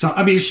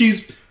some.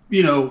 She's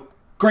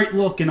great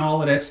look and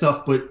all of that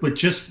stuff, but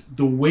just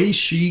the way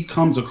she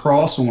comes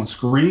across on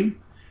screen,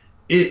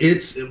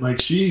 it's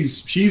like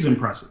she's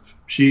impressive.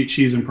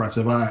 She's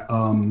impressive.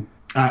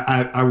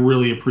 I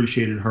really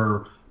appreciated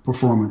her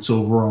performance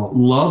overall.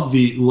 Love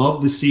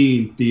the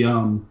scene, the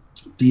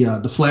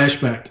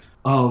flashback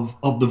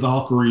of the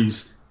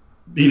Valkyries.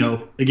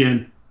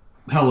 Again,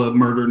 Hela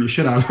murdering the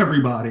shit out of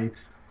everybody.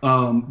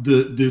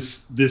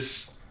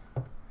 This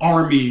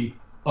army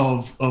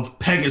of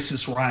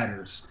Pegasus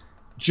riders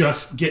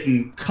just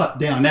getting cut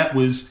down. That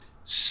was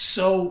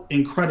so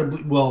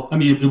incredibly well.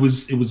 It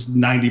was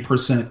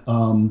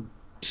 90%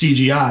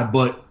 CGI,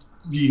 but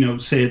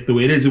say it the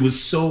way it is. It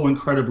was so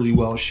incredibly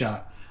well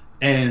shot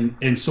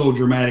and so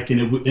dramatic,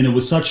 and it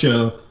was such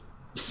a,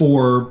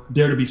 for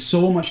there to be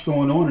so much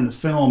going on in the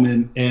film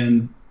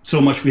and so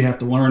much we have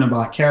to learn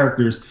about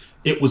characters.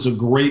 It was a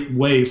great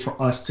way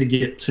for us to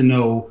get to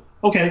know,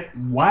 okay,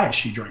 why is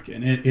she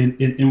drinking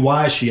and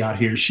why is she out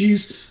here?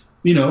 She's,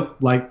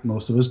 like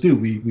most of us do,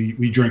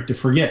 we drink to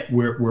forget.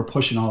 We're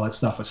pushing all that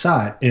stuff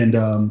aside, and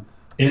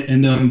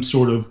them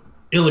sort of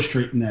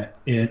illustrating that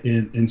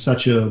in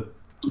such a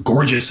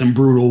gorgeous and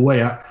brutal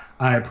way.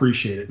 I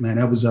appreciate it, man.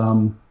 That was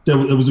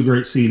a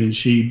great scene, and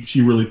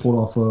she really pulled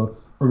off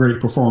a great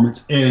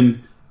performance.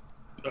 And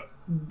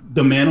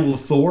the mantle of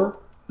Thor,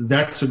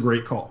 that's a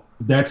great call.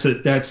 That's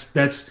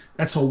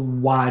a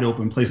wide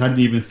open place. I didn't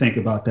even think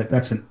about that.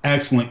 That's an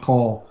excellent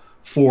call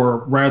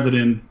for, rather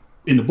than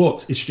in the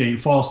books, it's Jane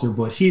Foster,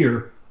 but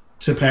here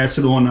to pass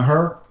it on to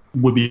her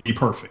would be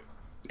perfect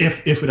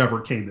if it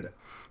ever came to that.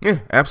 Yeah,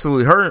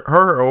 absolutely.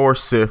 Her or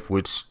Sif,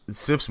 which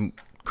Sif's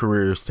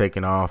career is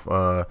taking off,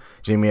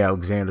 Jamie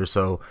Alexander,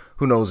 so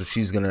who knows if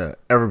she's gonna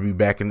ever be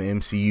back in the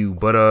MCU.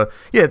 But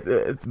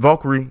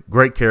Valkyrie,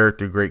 great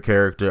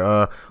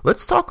character.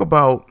 Let's talk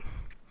about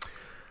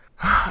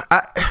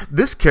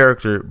this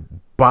character.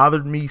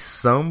 Bothered me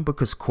some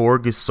because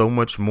Korg is so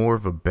much more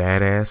of a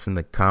badass in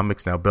the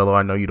comics. Now, Bello,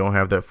 I know you don't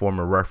have that form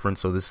of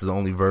reference, so this is the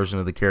only version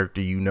of the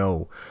character you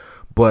know.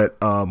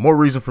 But more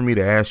reason for me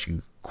to ask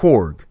you,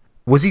 Korg,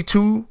 was he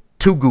too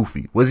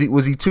goofy? Was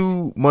he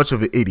too much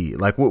of an idiot?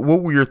 Like, what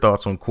were your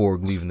thoughts on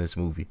Korg leaving this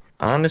movie?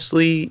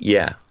 Honestly,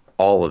 yeah,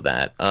 all of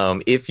that.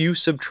 If you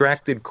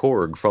subtracted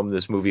Korg from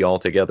this movie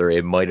altogether,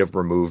 it might have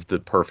removed the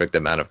perfect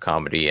amount of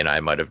comedy, and I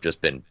might have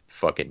just been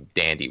fucking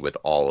dandy with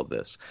all of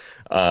this.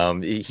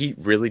 He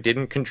really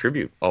didn't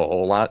contribute a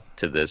whole lot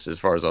to this as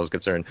far as I was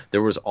concerned.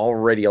 There was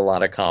already a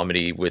lot of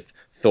comedy with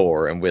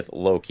Thor and with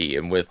Loki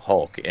and with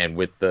Hulk and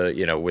with the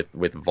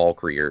with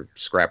Valkyrie or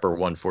Scrapper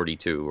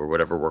 142 or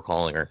whatever we're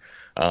calling her.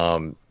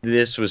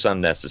 This was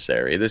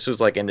unnecessary. This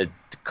was like a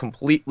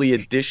completely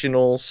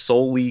additional,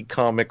 solely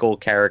comical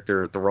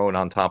character thrown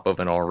on top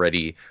of an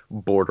already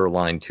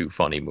borderline too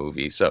funny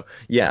movie. So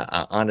yeah,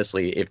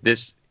 honestly,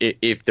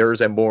 if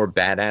there's a more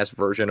badass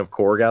version of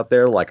Korg out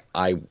there, like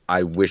I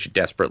wish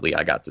desperately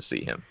I got to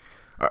see him.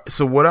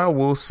 So what I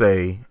will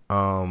say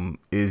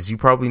is you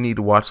probably need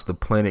to watch the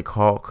Planet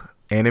Hulk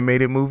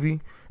animated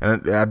movie.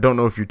 And I don't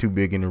know if you're too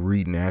big into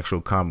reading actual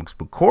comics,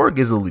 but Korg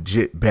is a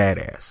legit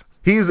badass.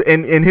 He's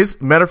in his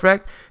matter of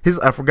fact,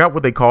 I forgot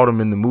what they called him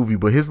in the movie,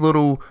 but his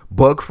little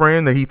bug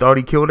friend that he thought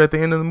he killed at the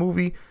end of the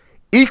movie,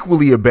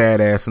 equally a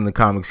badass in the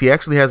comics. He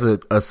actually has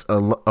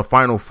a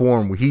final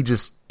form where he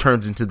just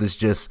turns into this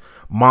just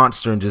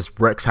monster and just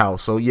wrecks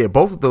house. So yeah,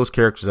 both of those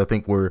characters I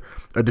think were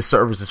a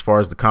disservice as far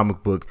as the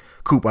comic book.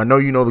 Coop, I know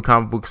you know the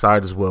comic book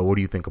side as well. What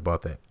do you think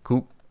about that?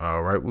 Coop?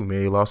 All right, we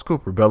may have lost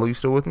Cooper. Bello, you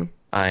still with me?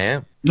 I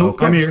am. Nope,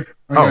 okay. I'm here.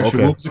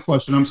 Okay. What was the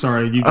question? I'm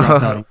sorry, you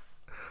dropped out.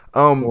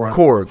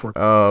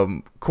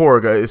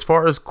 Korg. As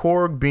far as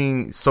Korg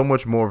being so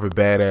much more of a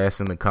badass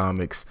in the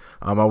comics,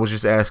 I was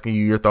just asking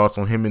you your thoughts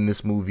on him in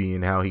this movie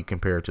and how he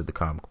compared to the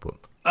comic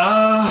book.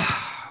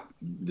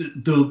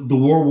 The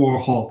World War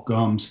Hulk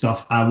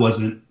stuff I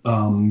wasn't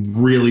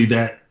really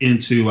that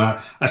into.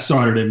 I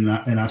started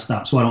it and I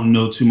stopped, so I don't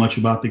know too much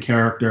about the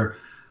character.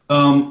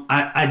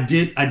 I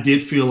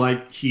did feel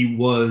like he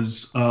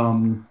was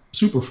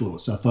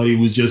superfluous. I thought he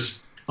was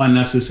just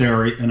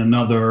unnecessary and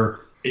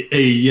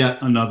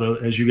yet another,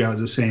 as you guys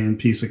are saying,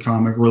 piece of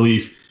comic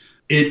relief.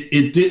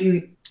 It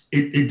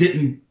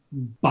didn't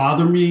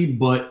bother me,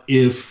 but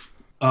if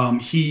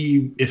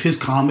his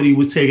comedy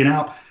was taken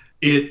out,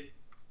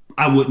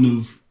 I wouldn't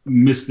have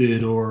missed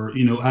it, or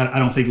I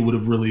don't think it would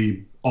have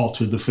really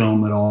altered the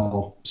film at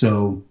all.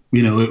 So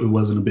it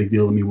wasn't a big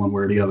deal to me one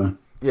way or the other.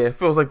 Yeah, it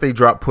feels like they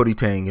dropped Putty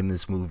Tang in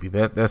this movie.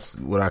 That's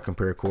what I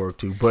compare Korg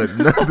to. But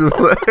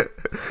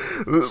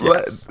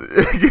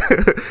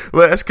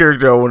last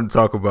character I want to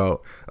talk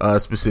about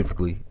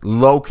specifically,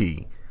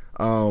 Loki.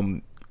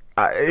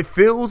 It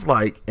feels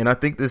like, and I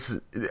think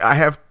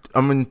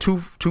I'm in two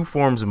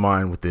forms of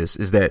mind with this,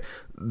 is that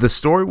the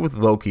story with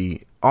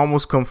Loki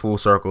almost come full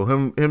circle.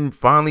 Him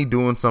finally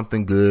doing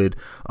something good.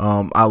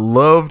 I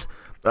loved.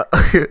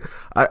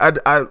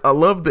 I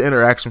love the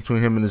interaction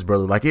between him and his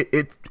brother. Like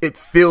it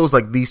feels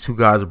like these two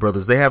guys are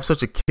brothers. They have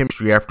such a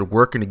chemistry after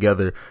working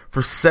together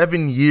for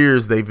 7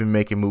 years. They've been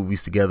making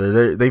movies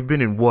together. They've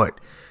been in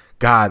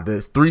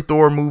the 3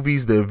 Thor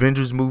movies, the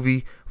Avengers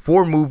movie,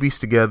 4 movies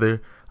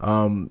together.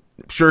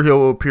 Sure,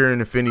 he'll appear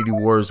in Infinity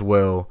War as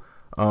well.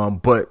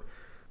 But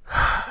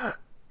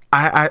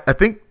I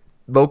think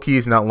Loki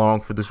is not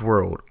long for this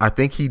world. I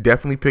think he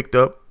definitely picked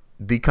up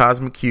the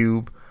Cosmic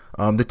Cube,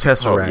 the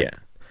Tesseract. Oh, yeah.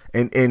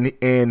 And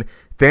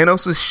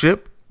Thanos'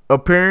 ship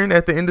appearing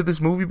at the end of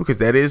this movie, because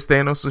that is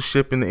Thanos'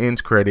 ship in the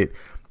end credit.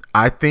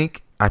 I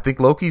think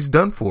Loki's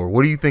done for.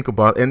 What do you think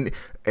about? And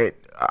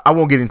I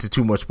won't get into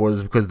too much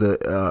spoilers because the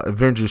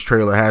Avengers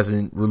trailer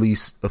hasn't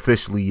released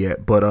officially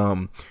yet. But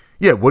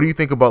what do you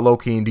think about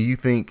Loki? And do you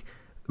think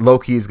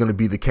Loki is going to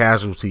be the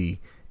casualty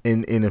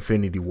in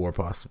Infinity War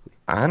possibly?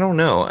 I don't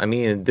know. I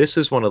mean, this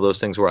is one of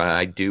those things where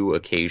I do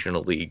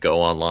occasionally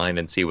go online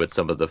and see what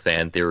some of the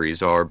fan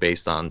theories are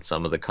based on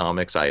some of the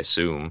comics, I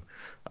assume.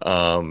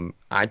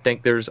 I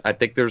think there's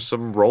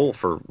some role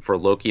for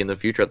Loki in the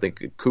future. I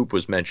think Coop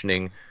was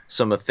mentioning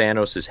some of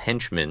Thanos'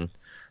 henchmen.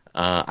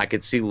 I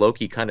could see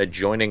Loki kind of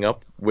joining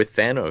up with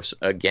Thanos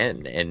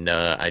again, and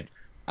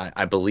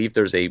I believe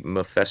there's a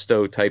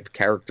Mephisto type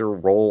character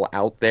role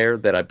out there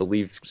that I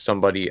believe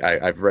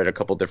I've read a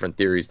couple different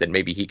theories that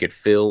maybe he could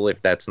fill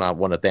if that's not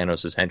one of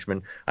Thanos'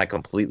 henchmen. I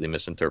completely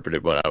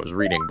misinterpreted what I was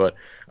reading, but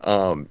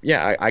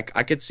yeah, I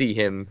could see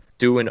him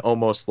doing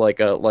almost like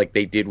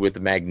they did with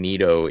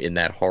Magneto in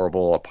that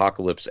horrible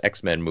Apocalypse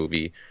X-Men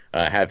movie.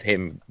 Have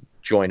him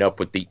join up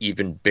with the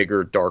even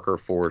bigger, darker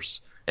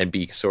force and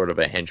be sort of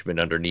a henchman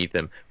underneath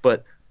him.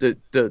 But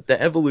the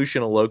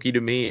evolution of Loki to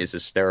me is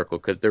hysterical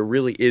because there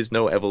really is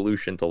no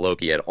evolution to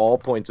Loki. At all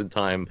points in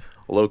time,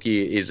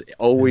 Loki is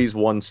always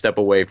one step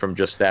away from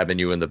just stabbing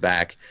you in the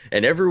back,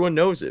 and everyone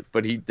knows it.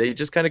 But they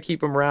just kind of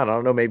keep him around. I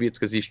don't know, maybe it's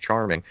because he's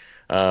charming.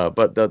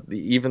 But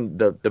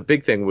the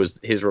big thing was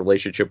his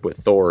relationship with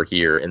Thor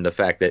here, and the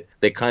fact that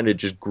they kind of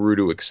just grew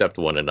to accept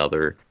one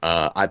another.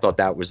 I thought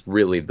that was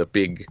really the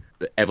big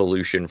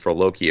evolution for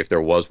Loki, if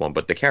there was one.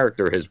 But the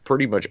character has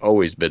pretty much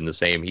always been the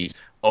same. He's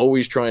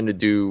always trying to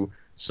do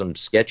some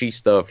sketchy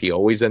stuff. He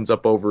always ends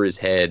up over his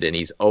head, and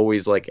he's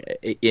always like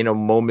in a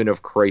moment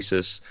of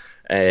crisis.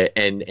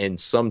 And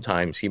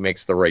sometimes he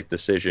makes the right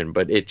decision,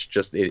 but it's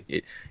just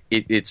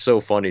it's so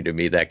funny to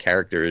me. That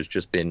character has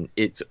just been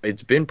it's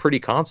been pretty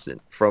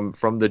constant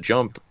from the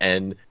jump,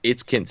 and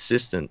it's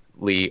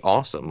consistently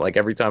awesome. Like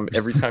every time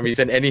he's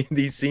in any of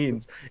these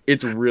scenes,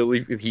 it's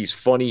really, he's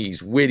funny,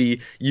 he's witty.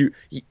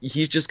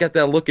 He's just got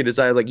that look in his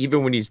eye. Like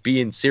even when he's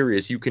being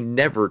serious, you can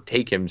never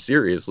take him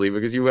seriously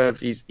because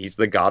he's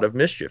the god of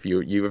mischief.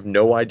 You have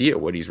no idea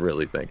what he's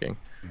really thinking.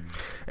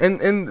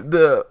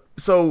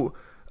 So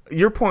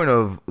your point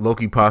of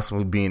Loki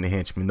possibly being a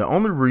henchman, the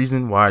only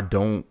reason why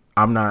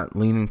I'm not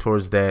leaning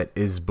towards that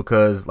is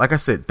because, like I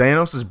said,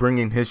 Thanos is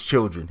bringing his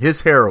children,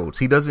 his heralds.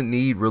 He doesn't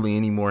need really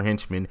any more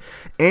henchmen.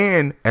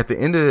 And at the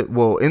end of,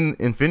 in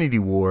Infinity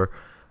War,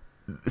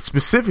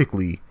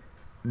 specifically,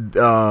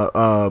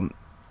 Thanos's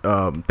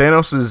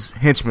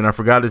henchman, I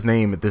forgot his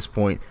name at this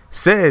point,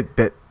 said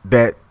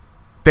that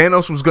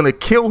Thanos was going to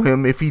kill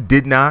him if he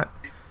did not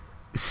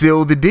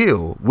seal the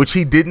deal, which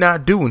he did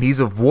not do, and he's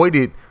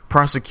avoided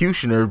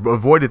prosecution or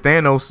avoided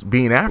Thanos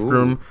being after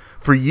him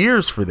for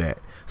years for that.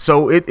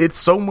 So it's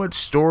so much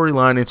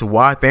storyline into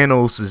why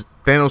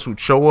Thanos would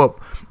show up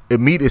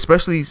immediately,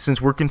 especially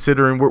since we're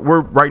considering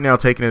we're right now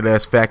taking it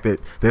as fact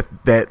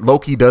that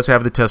Loki does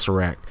have the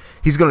Tesseract.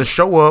 He's going to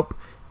show up,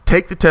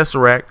 take the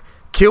Tesseract,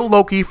 kill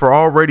Loki for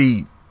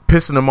already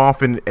pissing him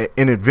off in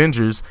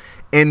Avengers.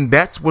 And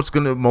that's what's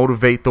going to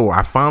motivate Thor.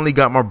 I finally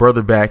got my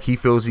brother back. He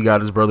feels he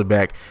got his brother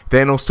back.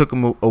 Thanos took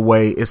him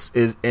away.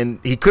 And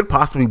he could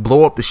possibly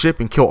blow up the ship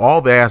and kill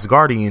all the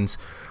Asgardians,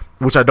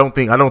 which I don't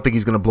think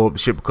he's going to blow up the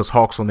ship because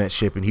Hulk's on that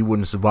ship and he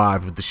wouldn't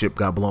survive if the ship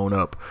got blown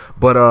up.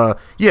 But I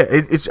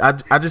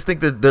just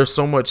think that there's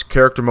so much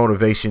character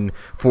motivation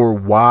for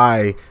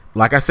why,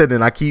 like I said,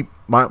 and I keep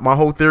my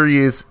whole theory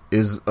is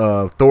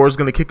Thor's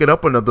going to kick it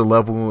up another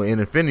level in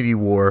Infinity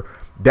War.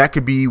 That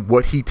could be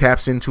what he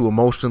taps into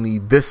emotionally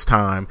this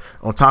time,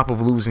 on top of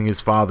losing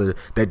his father,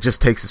 that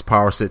just takes his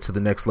power set to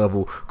the next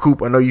level.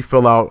 Coop, I know you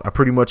fell out. I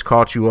pretty much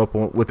caught you up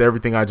with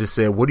everything I just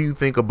said. What do you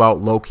think about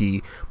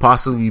Loki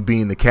possibly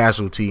being the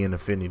casualty in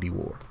Infinity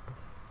War?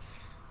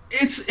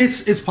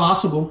 It's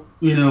possible.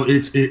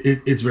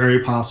 It's very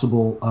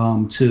possible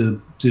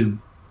to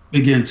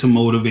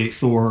motivate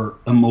Thor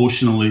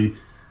emotionally.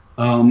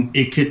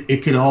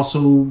 It could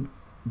also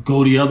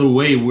go the other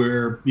way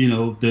where,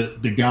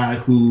 the guy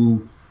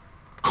who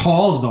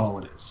caused all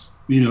of this,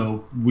 we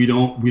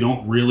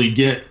don't really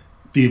get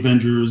the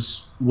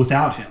Avengers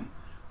without him.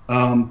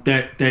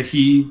 That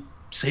he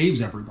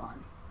saves everybody.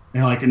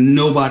 And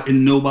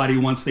nobody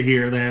wants to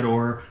hear that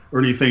or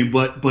anything,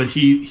 but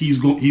he's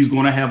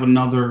going to have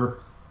another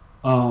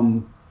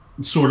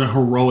sort of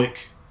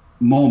heroic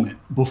moment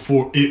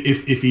before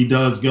if he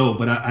does go.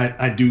 But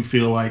I do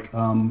feel like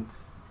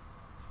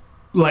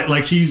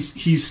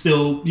he's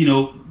still,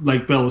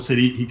 like Bella said,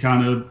 he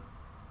kind of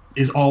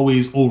is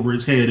always over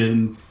his head,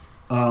 and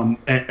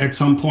at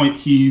some point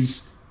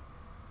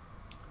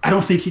I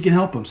don't think he can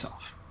help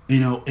himself,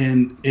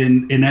 and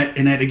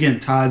that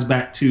again ties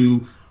back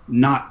to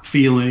not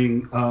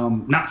feeling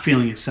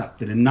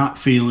accepted and not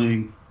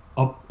feeling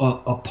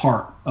a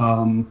part.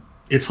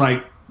 It's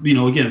like,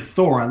 again,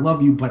 Thor, I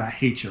love you, but I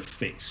hate your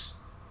face.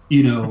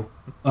 And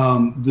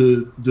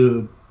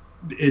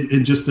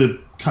just to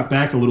cut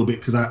back a little bit,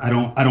 because I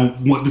don't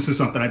want, this is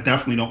something I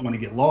definitely don't want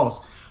to get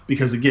lost,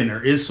 because again,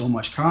 there is so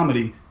much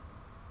comedy.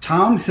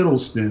 Tom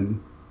Hiddleston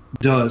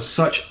does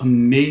such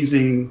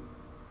amazing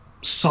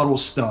subtle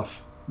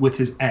stuff with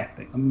his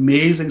acting,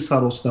 amazing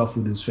subtle stuff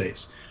with his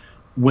face.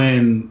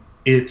 When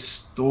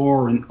it's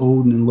Thor and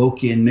Odin and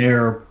Loki and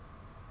they're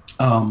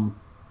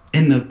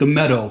in the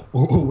meadow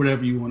or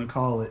whatever you want to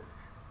call it,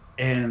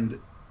 and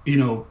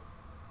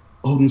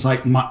Odin's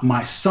like,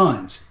 my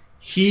sons.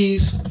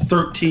 He's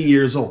 13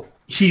 years old.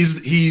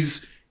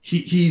 He's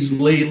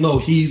laid low.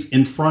 He's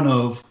in front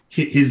of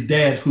his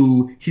dad,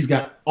 who he's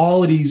got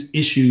all of these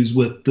issues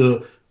with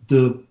the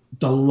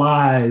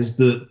lies,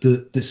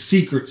 the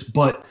secrets,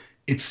 but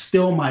it's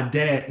still my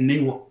dad, and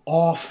they were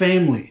all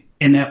family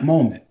in that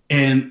moment.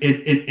 And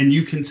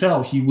you can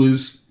tell he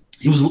was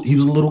a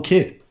little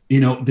kid.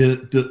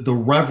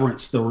 The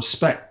reverence, the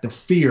respect, the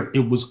fear,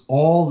 it was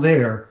all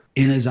there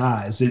in his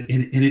eyes and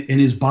in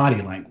his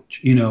body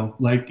language.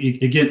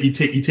 Again, you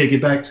take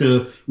it back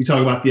to, we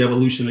talk about the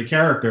evolution of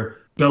character.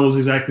 Bella's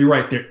exactly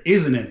right. There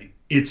isn't any.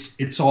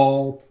 It's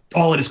all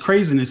of this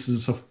craziness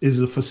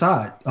is a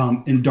facade.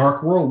 In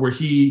Dark World, where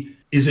he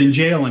is in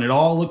jail and it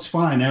all looks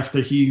fine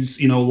after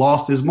he's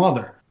lost his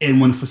mother,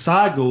 and when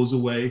facade goes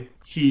away,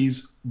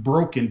 he's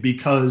broken,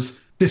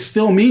 because this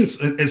still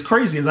means, as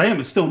crazy as I am,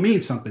 it still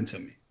means something to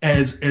me.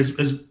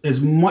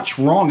 As much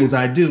wrong as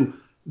I do,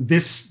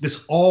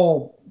 this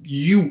all,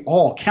 you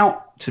all count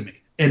to me,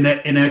 and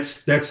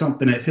that's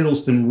something that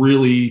Hiddleston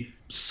really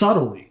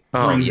subtly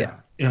brings out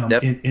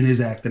in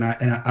his act, and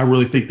I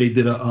really think they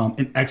did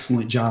an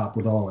excellent job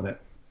with all of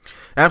that.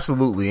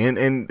 Absolutely,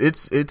 and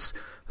it's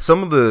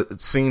some of the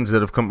scenes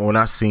that have come, well,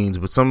 not scenes,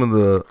 but some of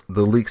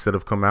the leaks that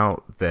have come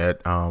out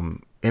that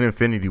in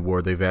Infinity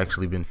War they've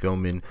actually been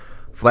filming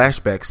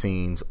flashback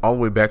scenes all the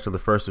way back to the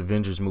first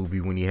Avengers movie,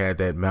 when he had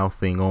that mouth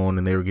thing on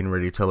and they were getting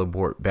ready to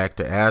teleport back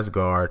to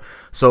Asgard.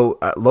 So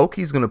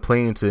Loki's going to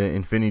play into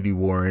Infinity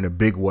War in a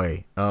big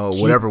way,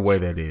 whatever way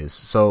that is.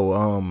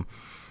 So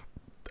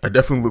I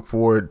definitely look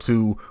forward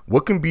to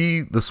what can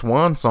be the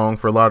swan song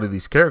for a lot of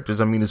these characters.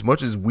 I mean, as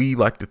much as we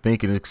like to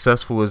think and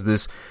successful as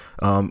this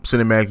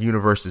cinematic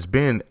universe has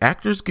been,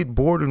 actors get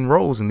bored in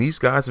roles, and these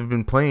guys have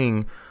been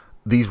playing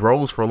these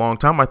roles for a long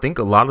time. I think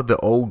a lot of the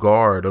old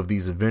guard of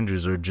these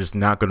Avengers are just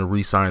not going to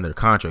re-sign their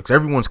contracts.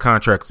 Everyone's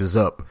contract is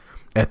up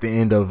at the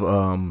end of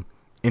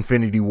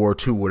Infinity War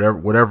 2,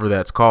 whatever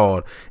that's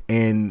called.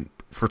 And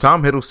for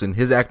Tom Hiddleston,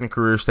 his acting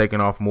career is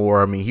taking off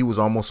more. I mean, he was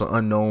almost an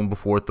unknown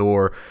before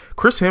Thor.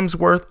 Chris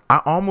Hemsworth,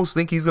 I almost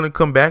think he's going to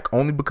come back,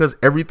 only because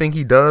everything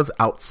he does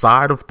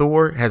outside of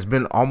Thor has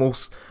been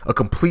almost a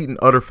complete and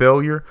utter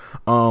failure.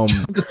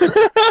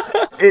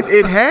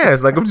 It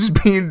has, like, I'm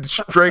just being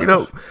straight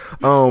up.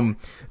 And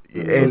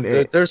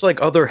there's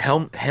like other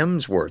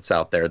Hemsworths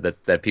out there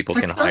that people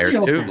can hire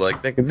too.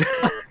 Like they can.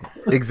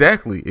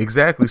 Exactly.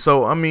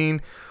 So I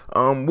mean,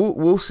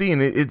 we'll see,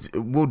 and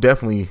we'll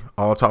definitely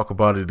all talk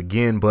about it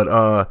again.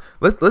 But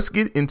let's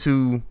get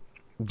into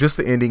just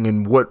the ending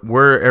and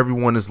where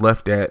everyone is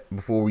left at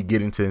before we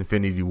get into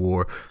Infinity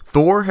War.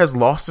 Thor has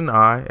lost an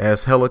eye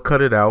as Hela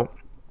cut it out.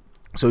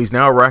 So he's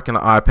now rocking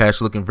an eye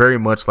patch, looking very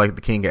much like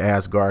the king of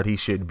Asgard he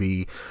should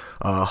be.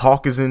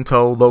 Hawk is in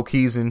tow,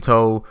 Loki's in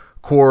tow,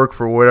 Korg,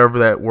 for whatever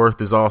that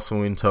worth, is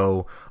also in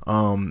tow.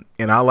 And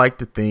I like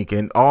to think,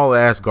 and all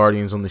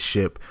Asgardians on the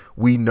ship,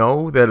 we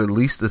know that at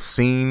least a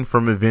scene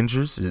from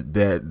Avengers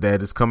that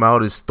has come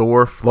out is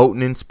Thor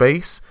floating in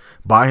space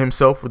by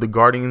himself, with the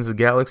Guardians of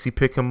the Galaxy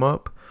pick him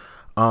up.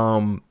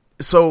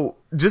 So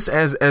just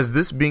as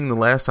this being the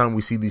last time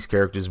we see these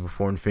characters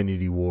before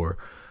Infinity War,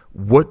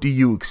 what do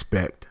you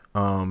expect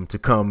to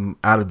come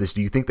out of this?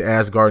 Do you think the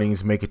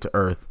Asgardians make it to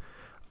Earth?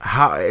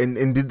 How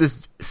and did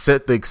this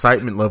set the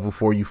excitement level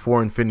for you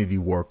for Infinity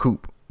War?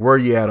 Coop, where are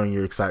you at on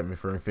your excitement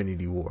for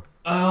Infinity War?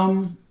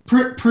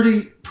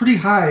 Pretty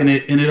high, and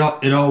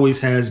it always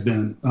has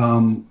been.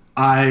 I'm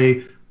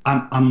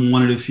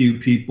one of the few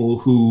people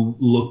who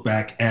look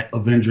back at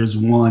Avengers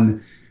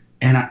 1,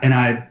 and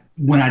I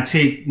when I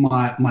take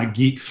my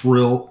geek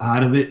thrill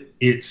out of it,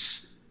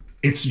 it's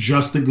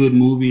just a good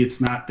movie. It's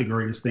not the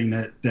greatest thing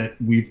that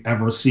we've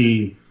ever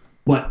seen,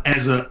 but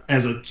as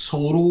a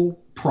total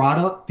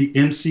product, the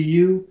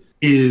MCU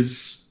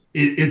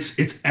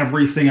it's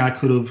everything I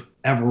could have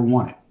ever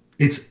wanted.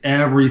 It's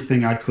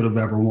everything I could have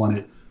ever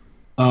wanted.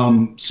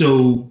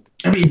 So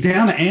I mean,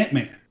 down to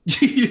Ant-Man.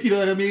 You know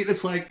what I mean?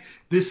 It's like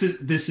this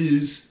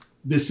is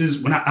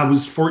when I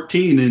was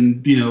 14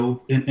 and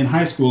in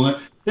high school.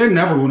 They're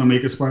never going to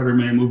make a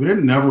Spider-Man movie. They're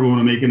never going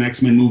to make an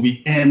X-Men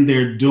movie, and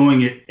they're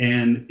doing it,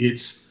 and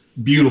it's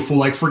beautiful.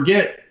 Like,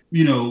 forget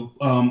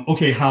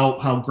okay,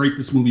 how great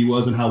this movie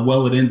was and how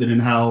well it ended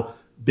and how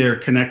they're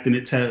connecting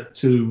it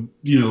to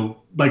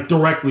like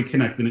directly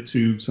connecting it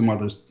to some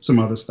other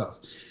stuff.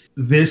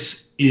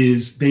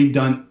 They've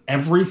done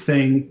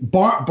everything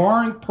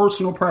barring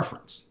personal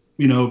preference,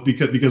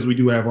 because we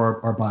do have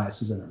our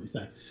biases and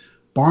everything.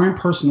 Barring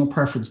personal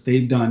preference,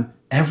 they've done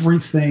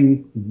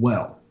everything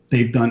well.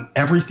 They've done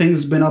everything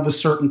that's been of a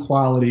certain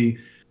quality.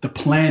 The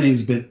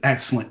planning's been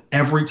excellent.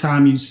 Every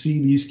time you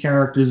see these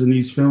characters in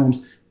these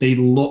films, they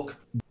look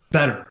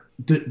better.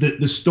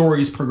 The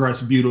stories progress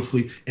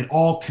beautifully. It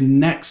all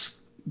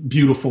connects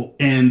beautiful.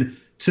 And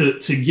to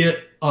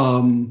get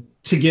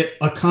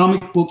a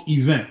comic book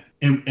event,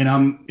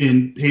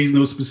 and Hayes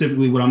knows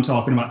specifically what I'm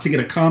talking about, to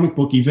get a comic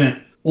book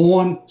event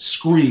on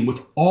screen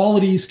with all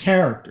of these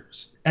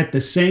characters at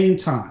the same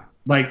time,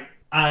 like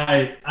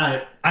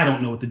I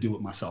don't know what to do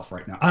with myself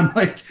right now. I'm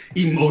like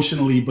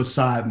emotionally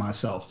beside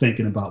myself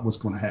thinking about what's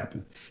going to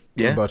happen.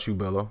 What about you,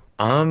 Bello?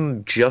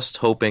 I'm just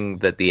hoping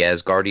that the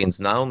Asgardians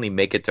not only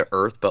make it to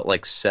Earth, but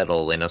like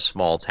settle in a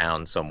small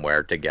town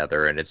somewhere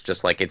together, and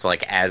it's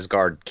like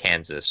Asgard,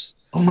 Kansas.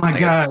 Oh my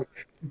God.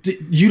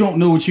 You don't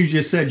know what you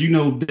just said. You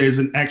know, there's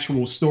an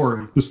actual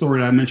story, the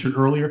story that I mentioned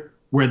earlier,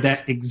 where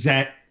that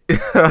exact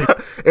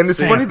and it's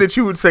funny that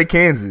you would say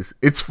Kansas.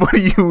 It's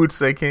funny you would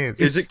say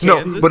Kansas. Is it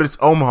Kansas? No, but it's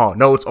Omaha.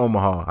 No, it's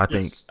Omaha, I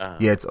think. Yes.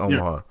 Yeah, it's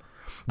Omaha. Yes.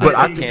 But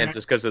I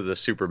Kansas because of the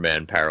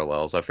Superman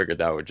parallels. I figured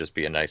that would just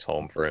be a nice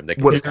home for him. They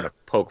can just kind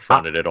of poke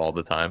fun at it all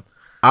the time.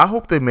 I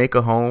hope they make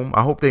a home.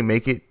 I hope they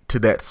make it to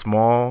that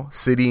small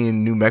city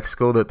in New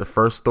Mexico that the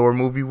first Thor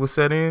movie was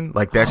set in.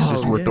 Like that's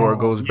just where Thor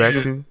goes back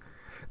to.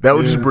 That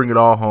would just bring it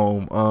all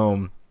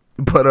home.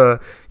 But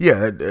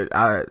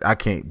I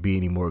can't be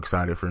any more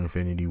excited for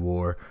Infinity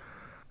War.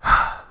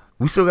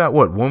 We still got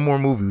one more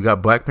movie. We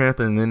got Black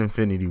Panther and then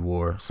Infinity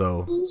War.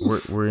 So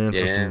we're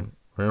in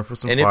for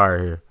some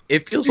fire here.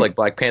 It feels like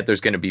Black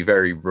Panther's going to be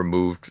very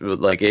removed.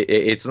 Like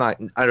it's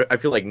not. I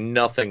feel like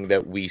nothing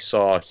that we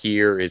saw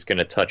here is going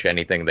to touch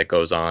anything that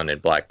goes on in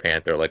Black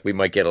Panther. Like we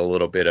might get a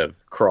little bit of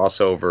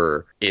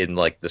crossover in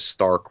like the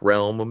Stark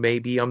realm,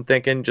 maybe. I'm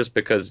thinking just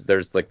because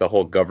there's like the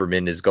whole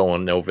government is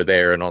going over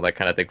there and all that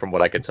kind of thing. From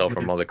what I could tell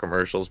from all the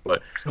commercials,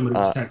 but some of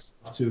the tech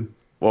stuff too.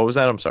 What was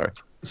that? I'm sorry.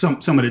 Some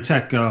of the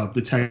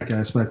tech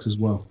aspects as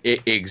well.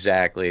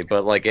 Exactly,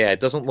 but like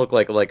it doesn't look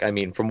like I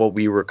mean, from what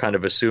we were kind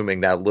of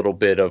assuming, that little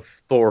bit of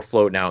Thor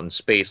floating out in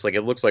space, like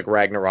it looks like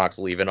Ragnarok's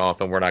leaving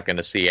off, and we're not going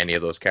to see any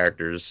of those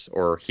characters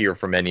or hear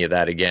from any of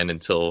that again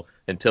until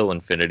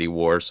Infinity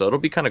War. So it'll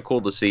be kind of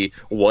cool to see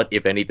what,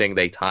 if anything,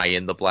 they tie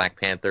in the Black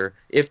Panther.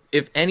 If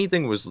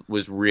anything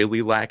was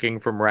really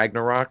lacking from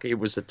Ragnarok, it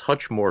was a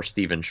touch more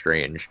Stephen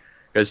Strange,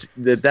 because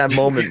that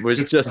moment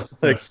was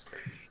just like.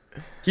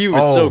 He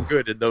was so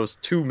good in those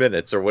 2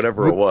 minutes or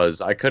whatever it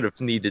was. I could have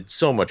needed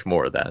so much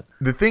more of that.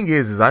 The thing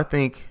is I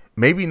think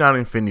maybe not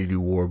Infinity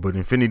War, but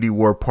Infinity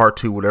War Part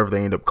 2, whatever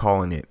they end up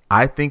calling it.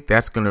 I think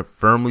that's going to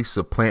firmly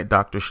supplant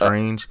Doctor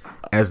Strange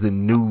as the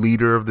new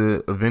leader of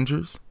the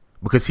Avengers.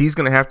 Because he's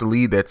going to have to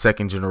lead that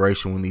second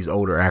generation when these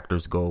older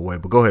actors go away.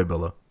 But go ahead,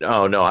 Billa.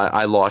 Oh, no,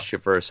 I lost you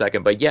for a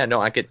second. But yeah, no,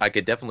 I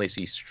could definitely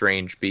see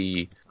Strange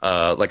be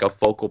like a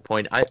focal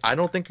point. I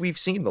don't think we've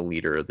seen the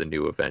leader of the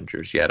new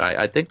Avengers yet.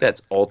 I think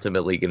that's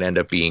ultimately going to end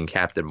up being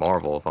Captain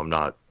Marvel, if I'm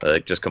not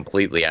just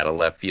completely out of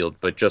left field.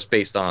 But just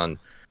based on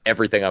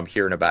everything I'm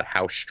hearing about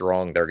how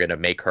strong they're going to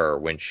make her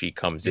when she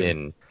comes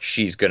in,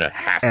 she's going to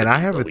have to. And I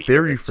have a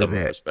theory for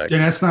that. Yeah,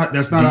 that's not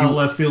out of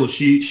left field.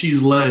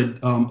 She's led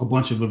a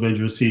bunch of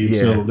Avengers teams,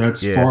 so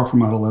that's far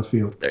from out of left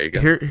field. There you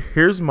go.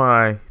 Here's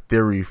my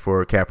theory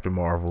for Captain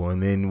Marvel,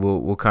 and then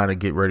we'll kind of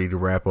get ready to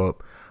wrap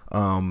up.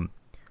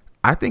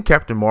 I think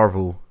Captain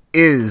Marvel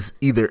is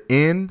either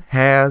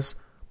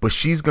but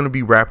she's going to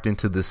be wrapped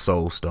into this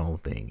Soul Stone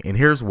thing, and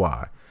here's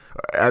why.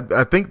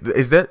 I think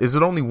is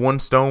it only one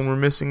stone we're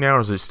missing now,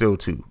 or is it still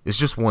two? It's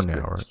just one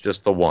now, right? It's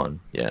just the one,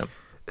 yeah.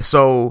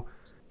 So,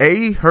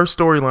 her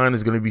storyline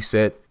is going to be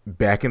set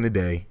back in the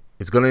day.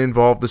 It's going to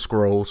involve the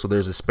scroll, so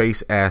there's a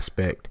space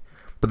aspect.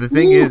 But the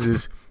thing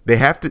is they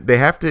have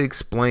to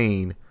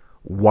explain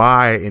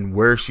why and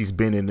where she's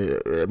been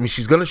I mean,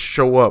 she's going to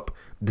show up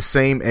the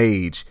same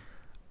age.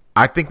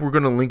 I think we're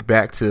going to link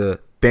back to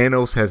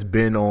Thanos has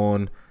been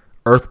on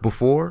Earth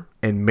before,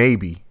 and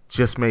maybe.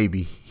 Just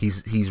maybe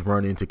he's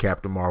run into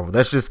Captain Marvel.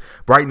 That's just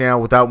right now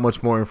without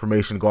much more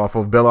information to go off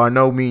of. Bella, I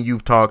know me and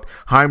you've talked.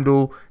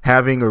 Heimdall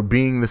having or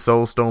being the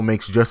Soul Stone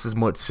makes just as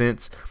much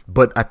sense,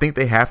 but I think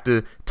they have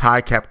to tie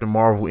Captain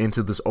Marvel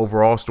into this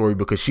overall story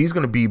because she's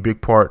going to be a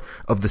big part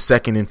of the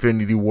second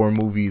Infinity War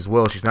movie as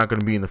well. She's not going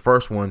to be in the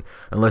first one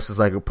unless it's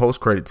like a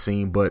post-credit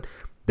scene, but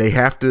they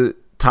have to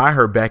tie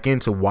her back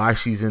into why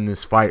she's in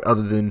this fight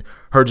other than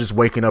her just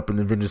waking up and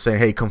the Avengers saying,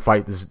 hey, come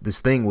fight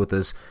this thing with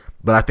us.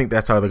 But I think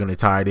that's how they're going to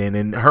tie it in.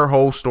 And her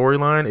whole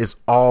storyline is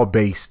all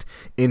based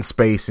in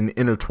space and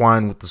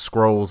intertwined with the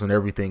scrolls and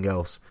everything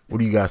else.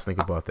 What do you guys think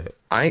about that?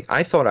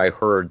 I thought I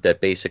heard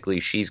that basically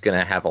she's going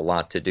to have a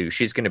lot to do.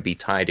 She's going to be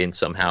tied in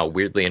somehow,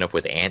 weirdly enough,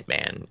 with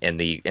Ant-Man in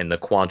the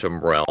quantum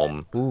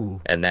realm. Ooh,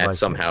 and that's like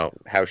somehow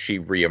how she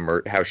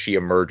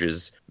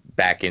emerges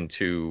back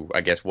into,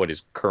 I guess, what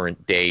is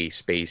current day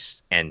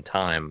space and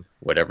time,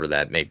 whatever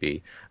that may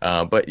be.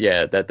 But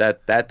yeah,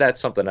 that's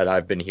something that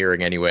I've been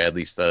hearing anyway. At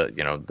least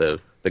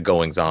the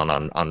goings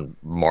on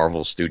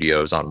Marvel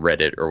Studios on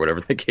Reddit or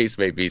whatever the case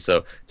may be.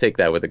 So take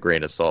that with a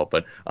grain of salt.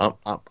 But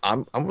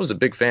I was a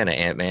big fan of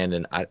Ant-Man,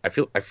 and I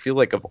feel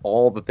like of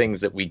all the things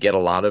that we get a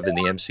lot of in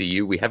the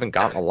MCU, we haven't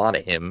gotten a lot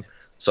of him.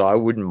 So I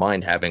wouldn't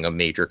mind having a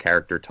major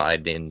character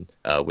tied in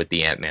with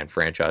the Ant-Man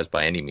franchise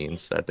by any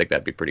means. I think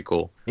that'd be pretty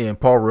cool. Yeah, and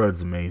Paul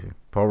Rudd's amazing.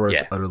 Paul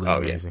Rudd's utterly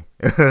amazing.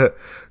 Yeah.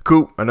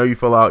 Coop, I know you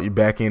fell out. You're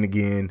back in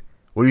again.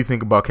 What do you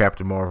think about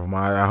Captain Marvel?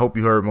 I hope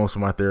you heard most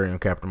of my theory on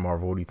Captain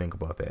Marvel. What do you think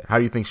about that? How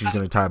do you think she's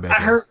going to tie back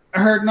in? I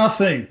heard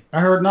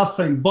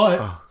nothing.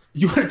 But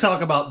you want to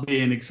talk about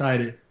being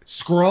excited.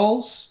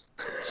 Skrulls?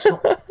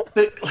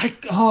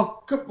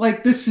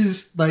 Like this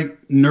is like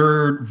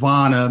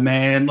nerdvana,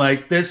 man.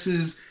 Like this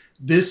is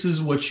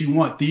what you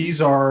want.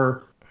 These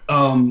are,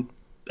 I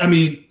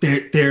mean,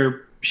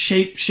 they're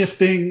shape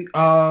shifting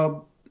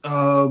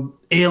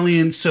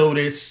aliens. So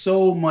there's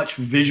so much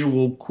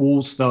visual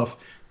cool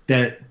stuff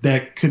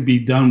that could be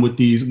done with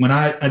these. When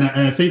I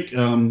think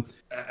I'm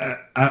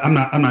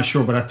not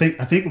sure, but I think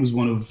it was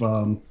one of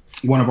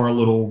our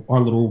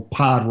little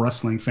pod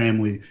wrestling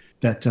family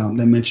that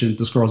mentioned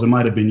the Skrulls. It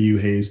might have been you,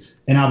 Hayes,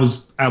 and I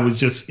was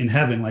just in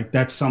heaven. Like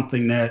that's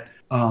something that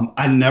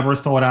I never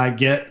thought I'd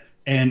get,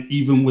 and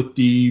even with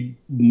the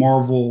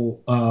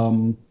Marvel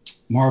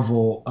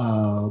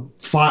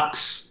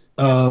Fox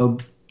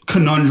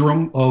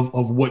conundrum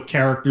of what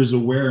characters are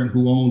where and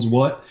who owns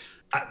what,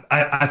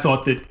 I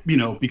thought that,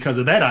 because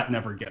of that I'd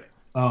never get it,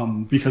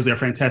 because they're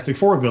Fantastic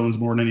Four villains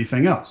more than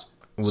anything else.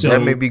 Well, so,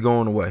 that may be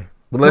going away.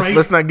 But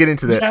let's not get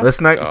into that. Yes.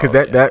 Let's not, because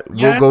that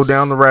will go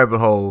down the rabbit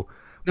hole.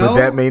 But No.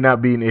 that may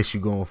not be an issue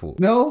going forward.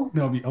 No,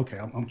 okay,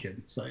 I'm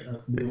kidding. So,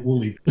 we'll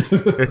leave.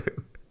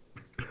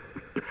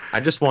 I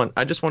just want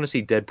to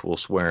see Deadpool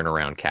swearing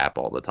around Cap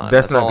all the time.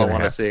 That's not all I gonna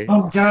want to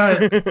happen. see. Oh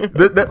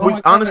God!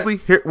 God. Honestly,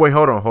 here. Wait,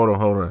 hold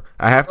on.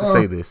 I have to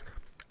say this.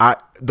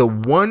 The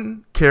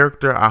one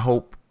character I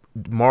hope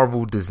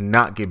Marvel does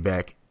not get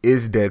back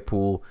is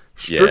Deadpool,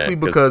 strictly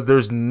because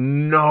there's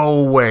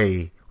no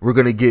way we're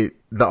gonna get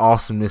the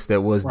awesomeness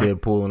that was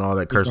Deadpool and all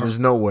that curse. There's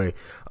no way.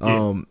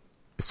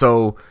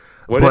 So.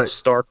 What if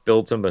Stark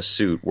builds him a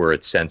suit where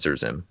it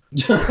censors him?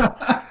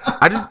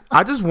 I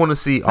just want to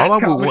see all I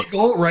would want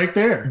go right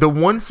there. The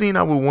one scene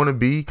I would want to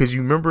be, because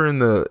you remember in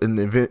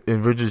the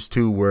Avengers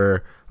 2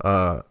 where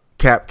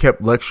Cap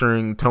kept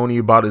lecturing Tony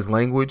about his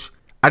language.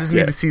 I just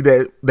need to see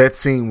that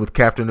scene with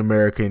Captain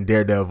America and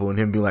Daredevil and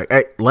him being like,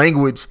 "Hey,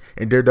 language,"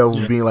 and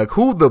Daredevil being like,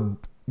 "Who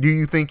do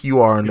you think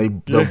you are?"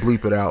 And they'll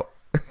bleep it out.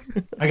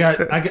 I got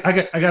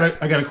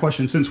a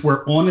question, since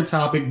we're on the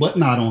topic but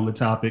not on the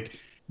topic.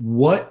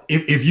 What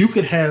if you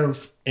could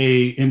have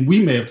and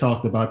we may have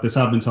talked about this,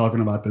 I've been talking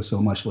about this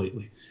so much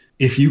lately.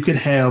 If you could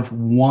have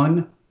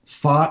one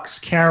Fox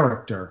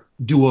character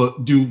do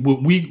what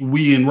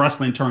we in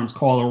wrestling terms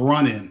call a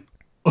run-in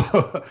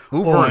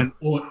on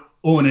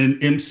an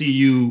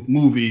MCU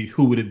movie,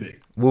 who would it be?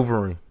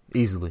 Wolverine,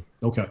 easily.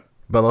 Okay.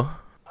 Bella?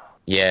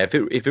 Yeah,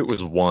 if it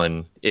was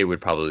one, it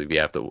would probably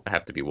have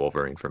to be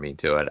Wolverine for me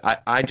too.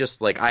 I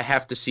just I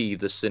have to see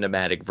the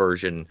cinematic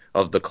version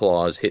of the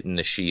claws hitting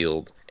the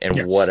shield and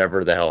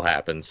whatever the hell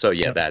happens. So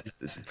that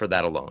for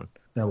that alone,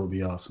 that would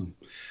be awesome.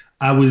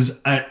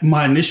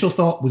 My initial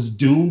thought was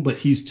Doom, but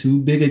he's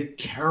too big a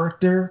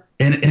character,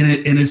 and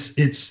it's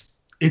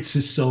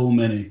just so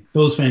many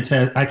those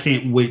fantastic. I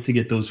can't wait to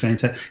get those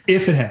fantastic.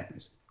 If it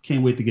happens,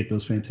 can't wait to get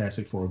those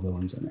Fantastic Four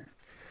villains in there.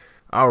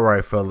 All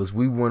right, fellas,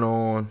 we went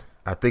on.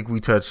 I think we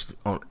touched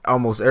on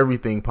almost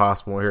everything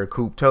possible here.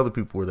 Coop, tell the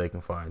people where they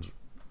can find you.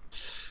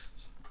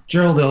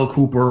 Gerald L.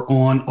 Cooper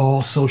on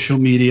all social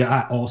media.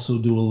 I also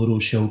do a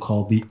little show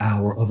called The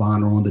Hour of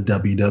Honor on the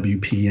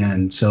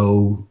WWPN.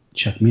 So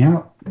check me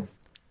out.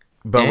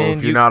 Bella,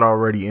 if you're not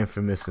already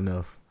infamous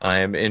enough. I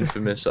am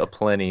infamous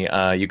aplenty.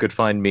 You could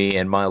find me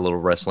and my little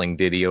wrestling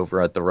ditty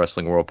over at the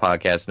Wrestling World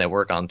Podcast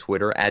Network on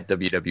Twitter at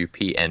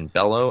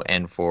WWPNBello,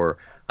 and for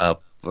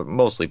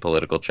mostly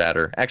political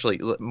chatter. Actually,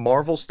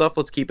 Marvel stuff,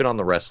 let's keep it on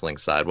the wrestling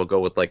side. We'll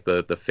go with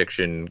the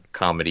fiction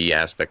comedy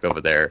aspect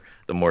over there.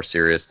 The more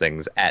serious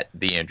things at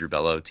the Andrew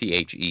Bello,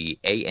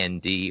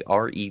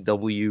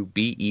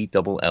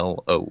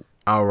 TheAndrewBello.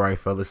 All right,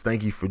 fellas,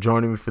 thank you for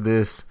joining me for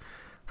this.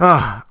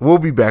 We'll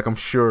be back, I'm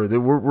sure.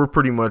 We're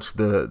pretty much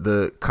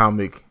the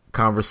comic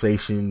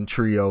conversation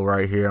trio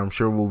right here. I'm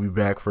sure we'll be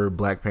back for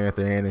Black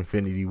Panther and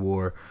Infinity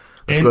War.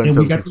 And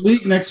we got the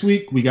league next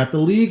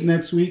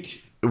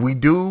week. We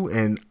do,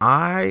 and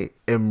I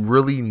am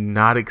really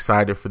not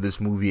excited for this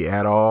movie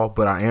at all,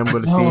 but I am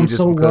going to see it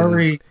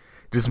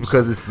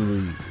because it's the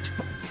league.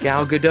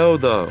 Gal Gadot,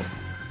 though.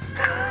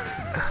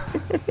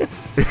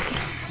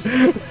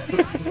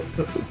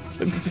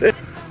 That's it.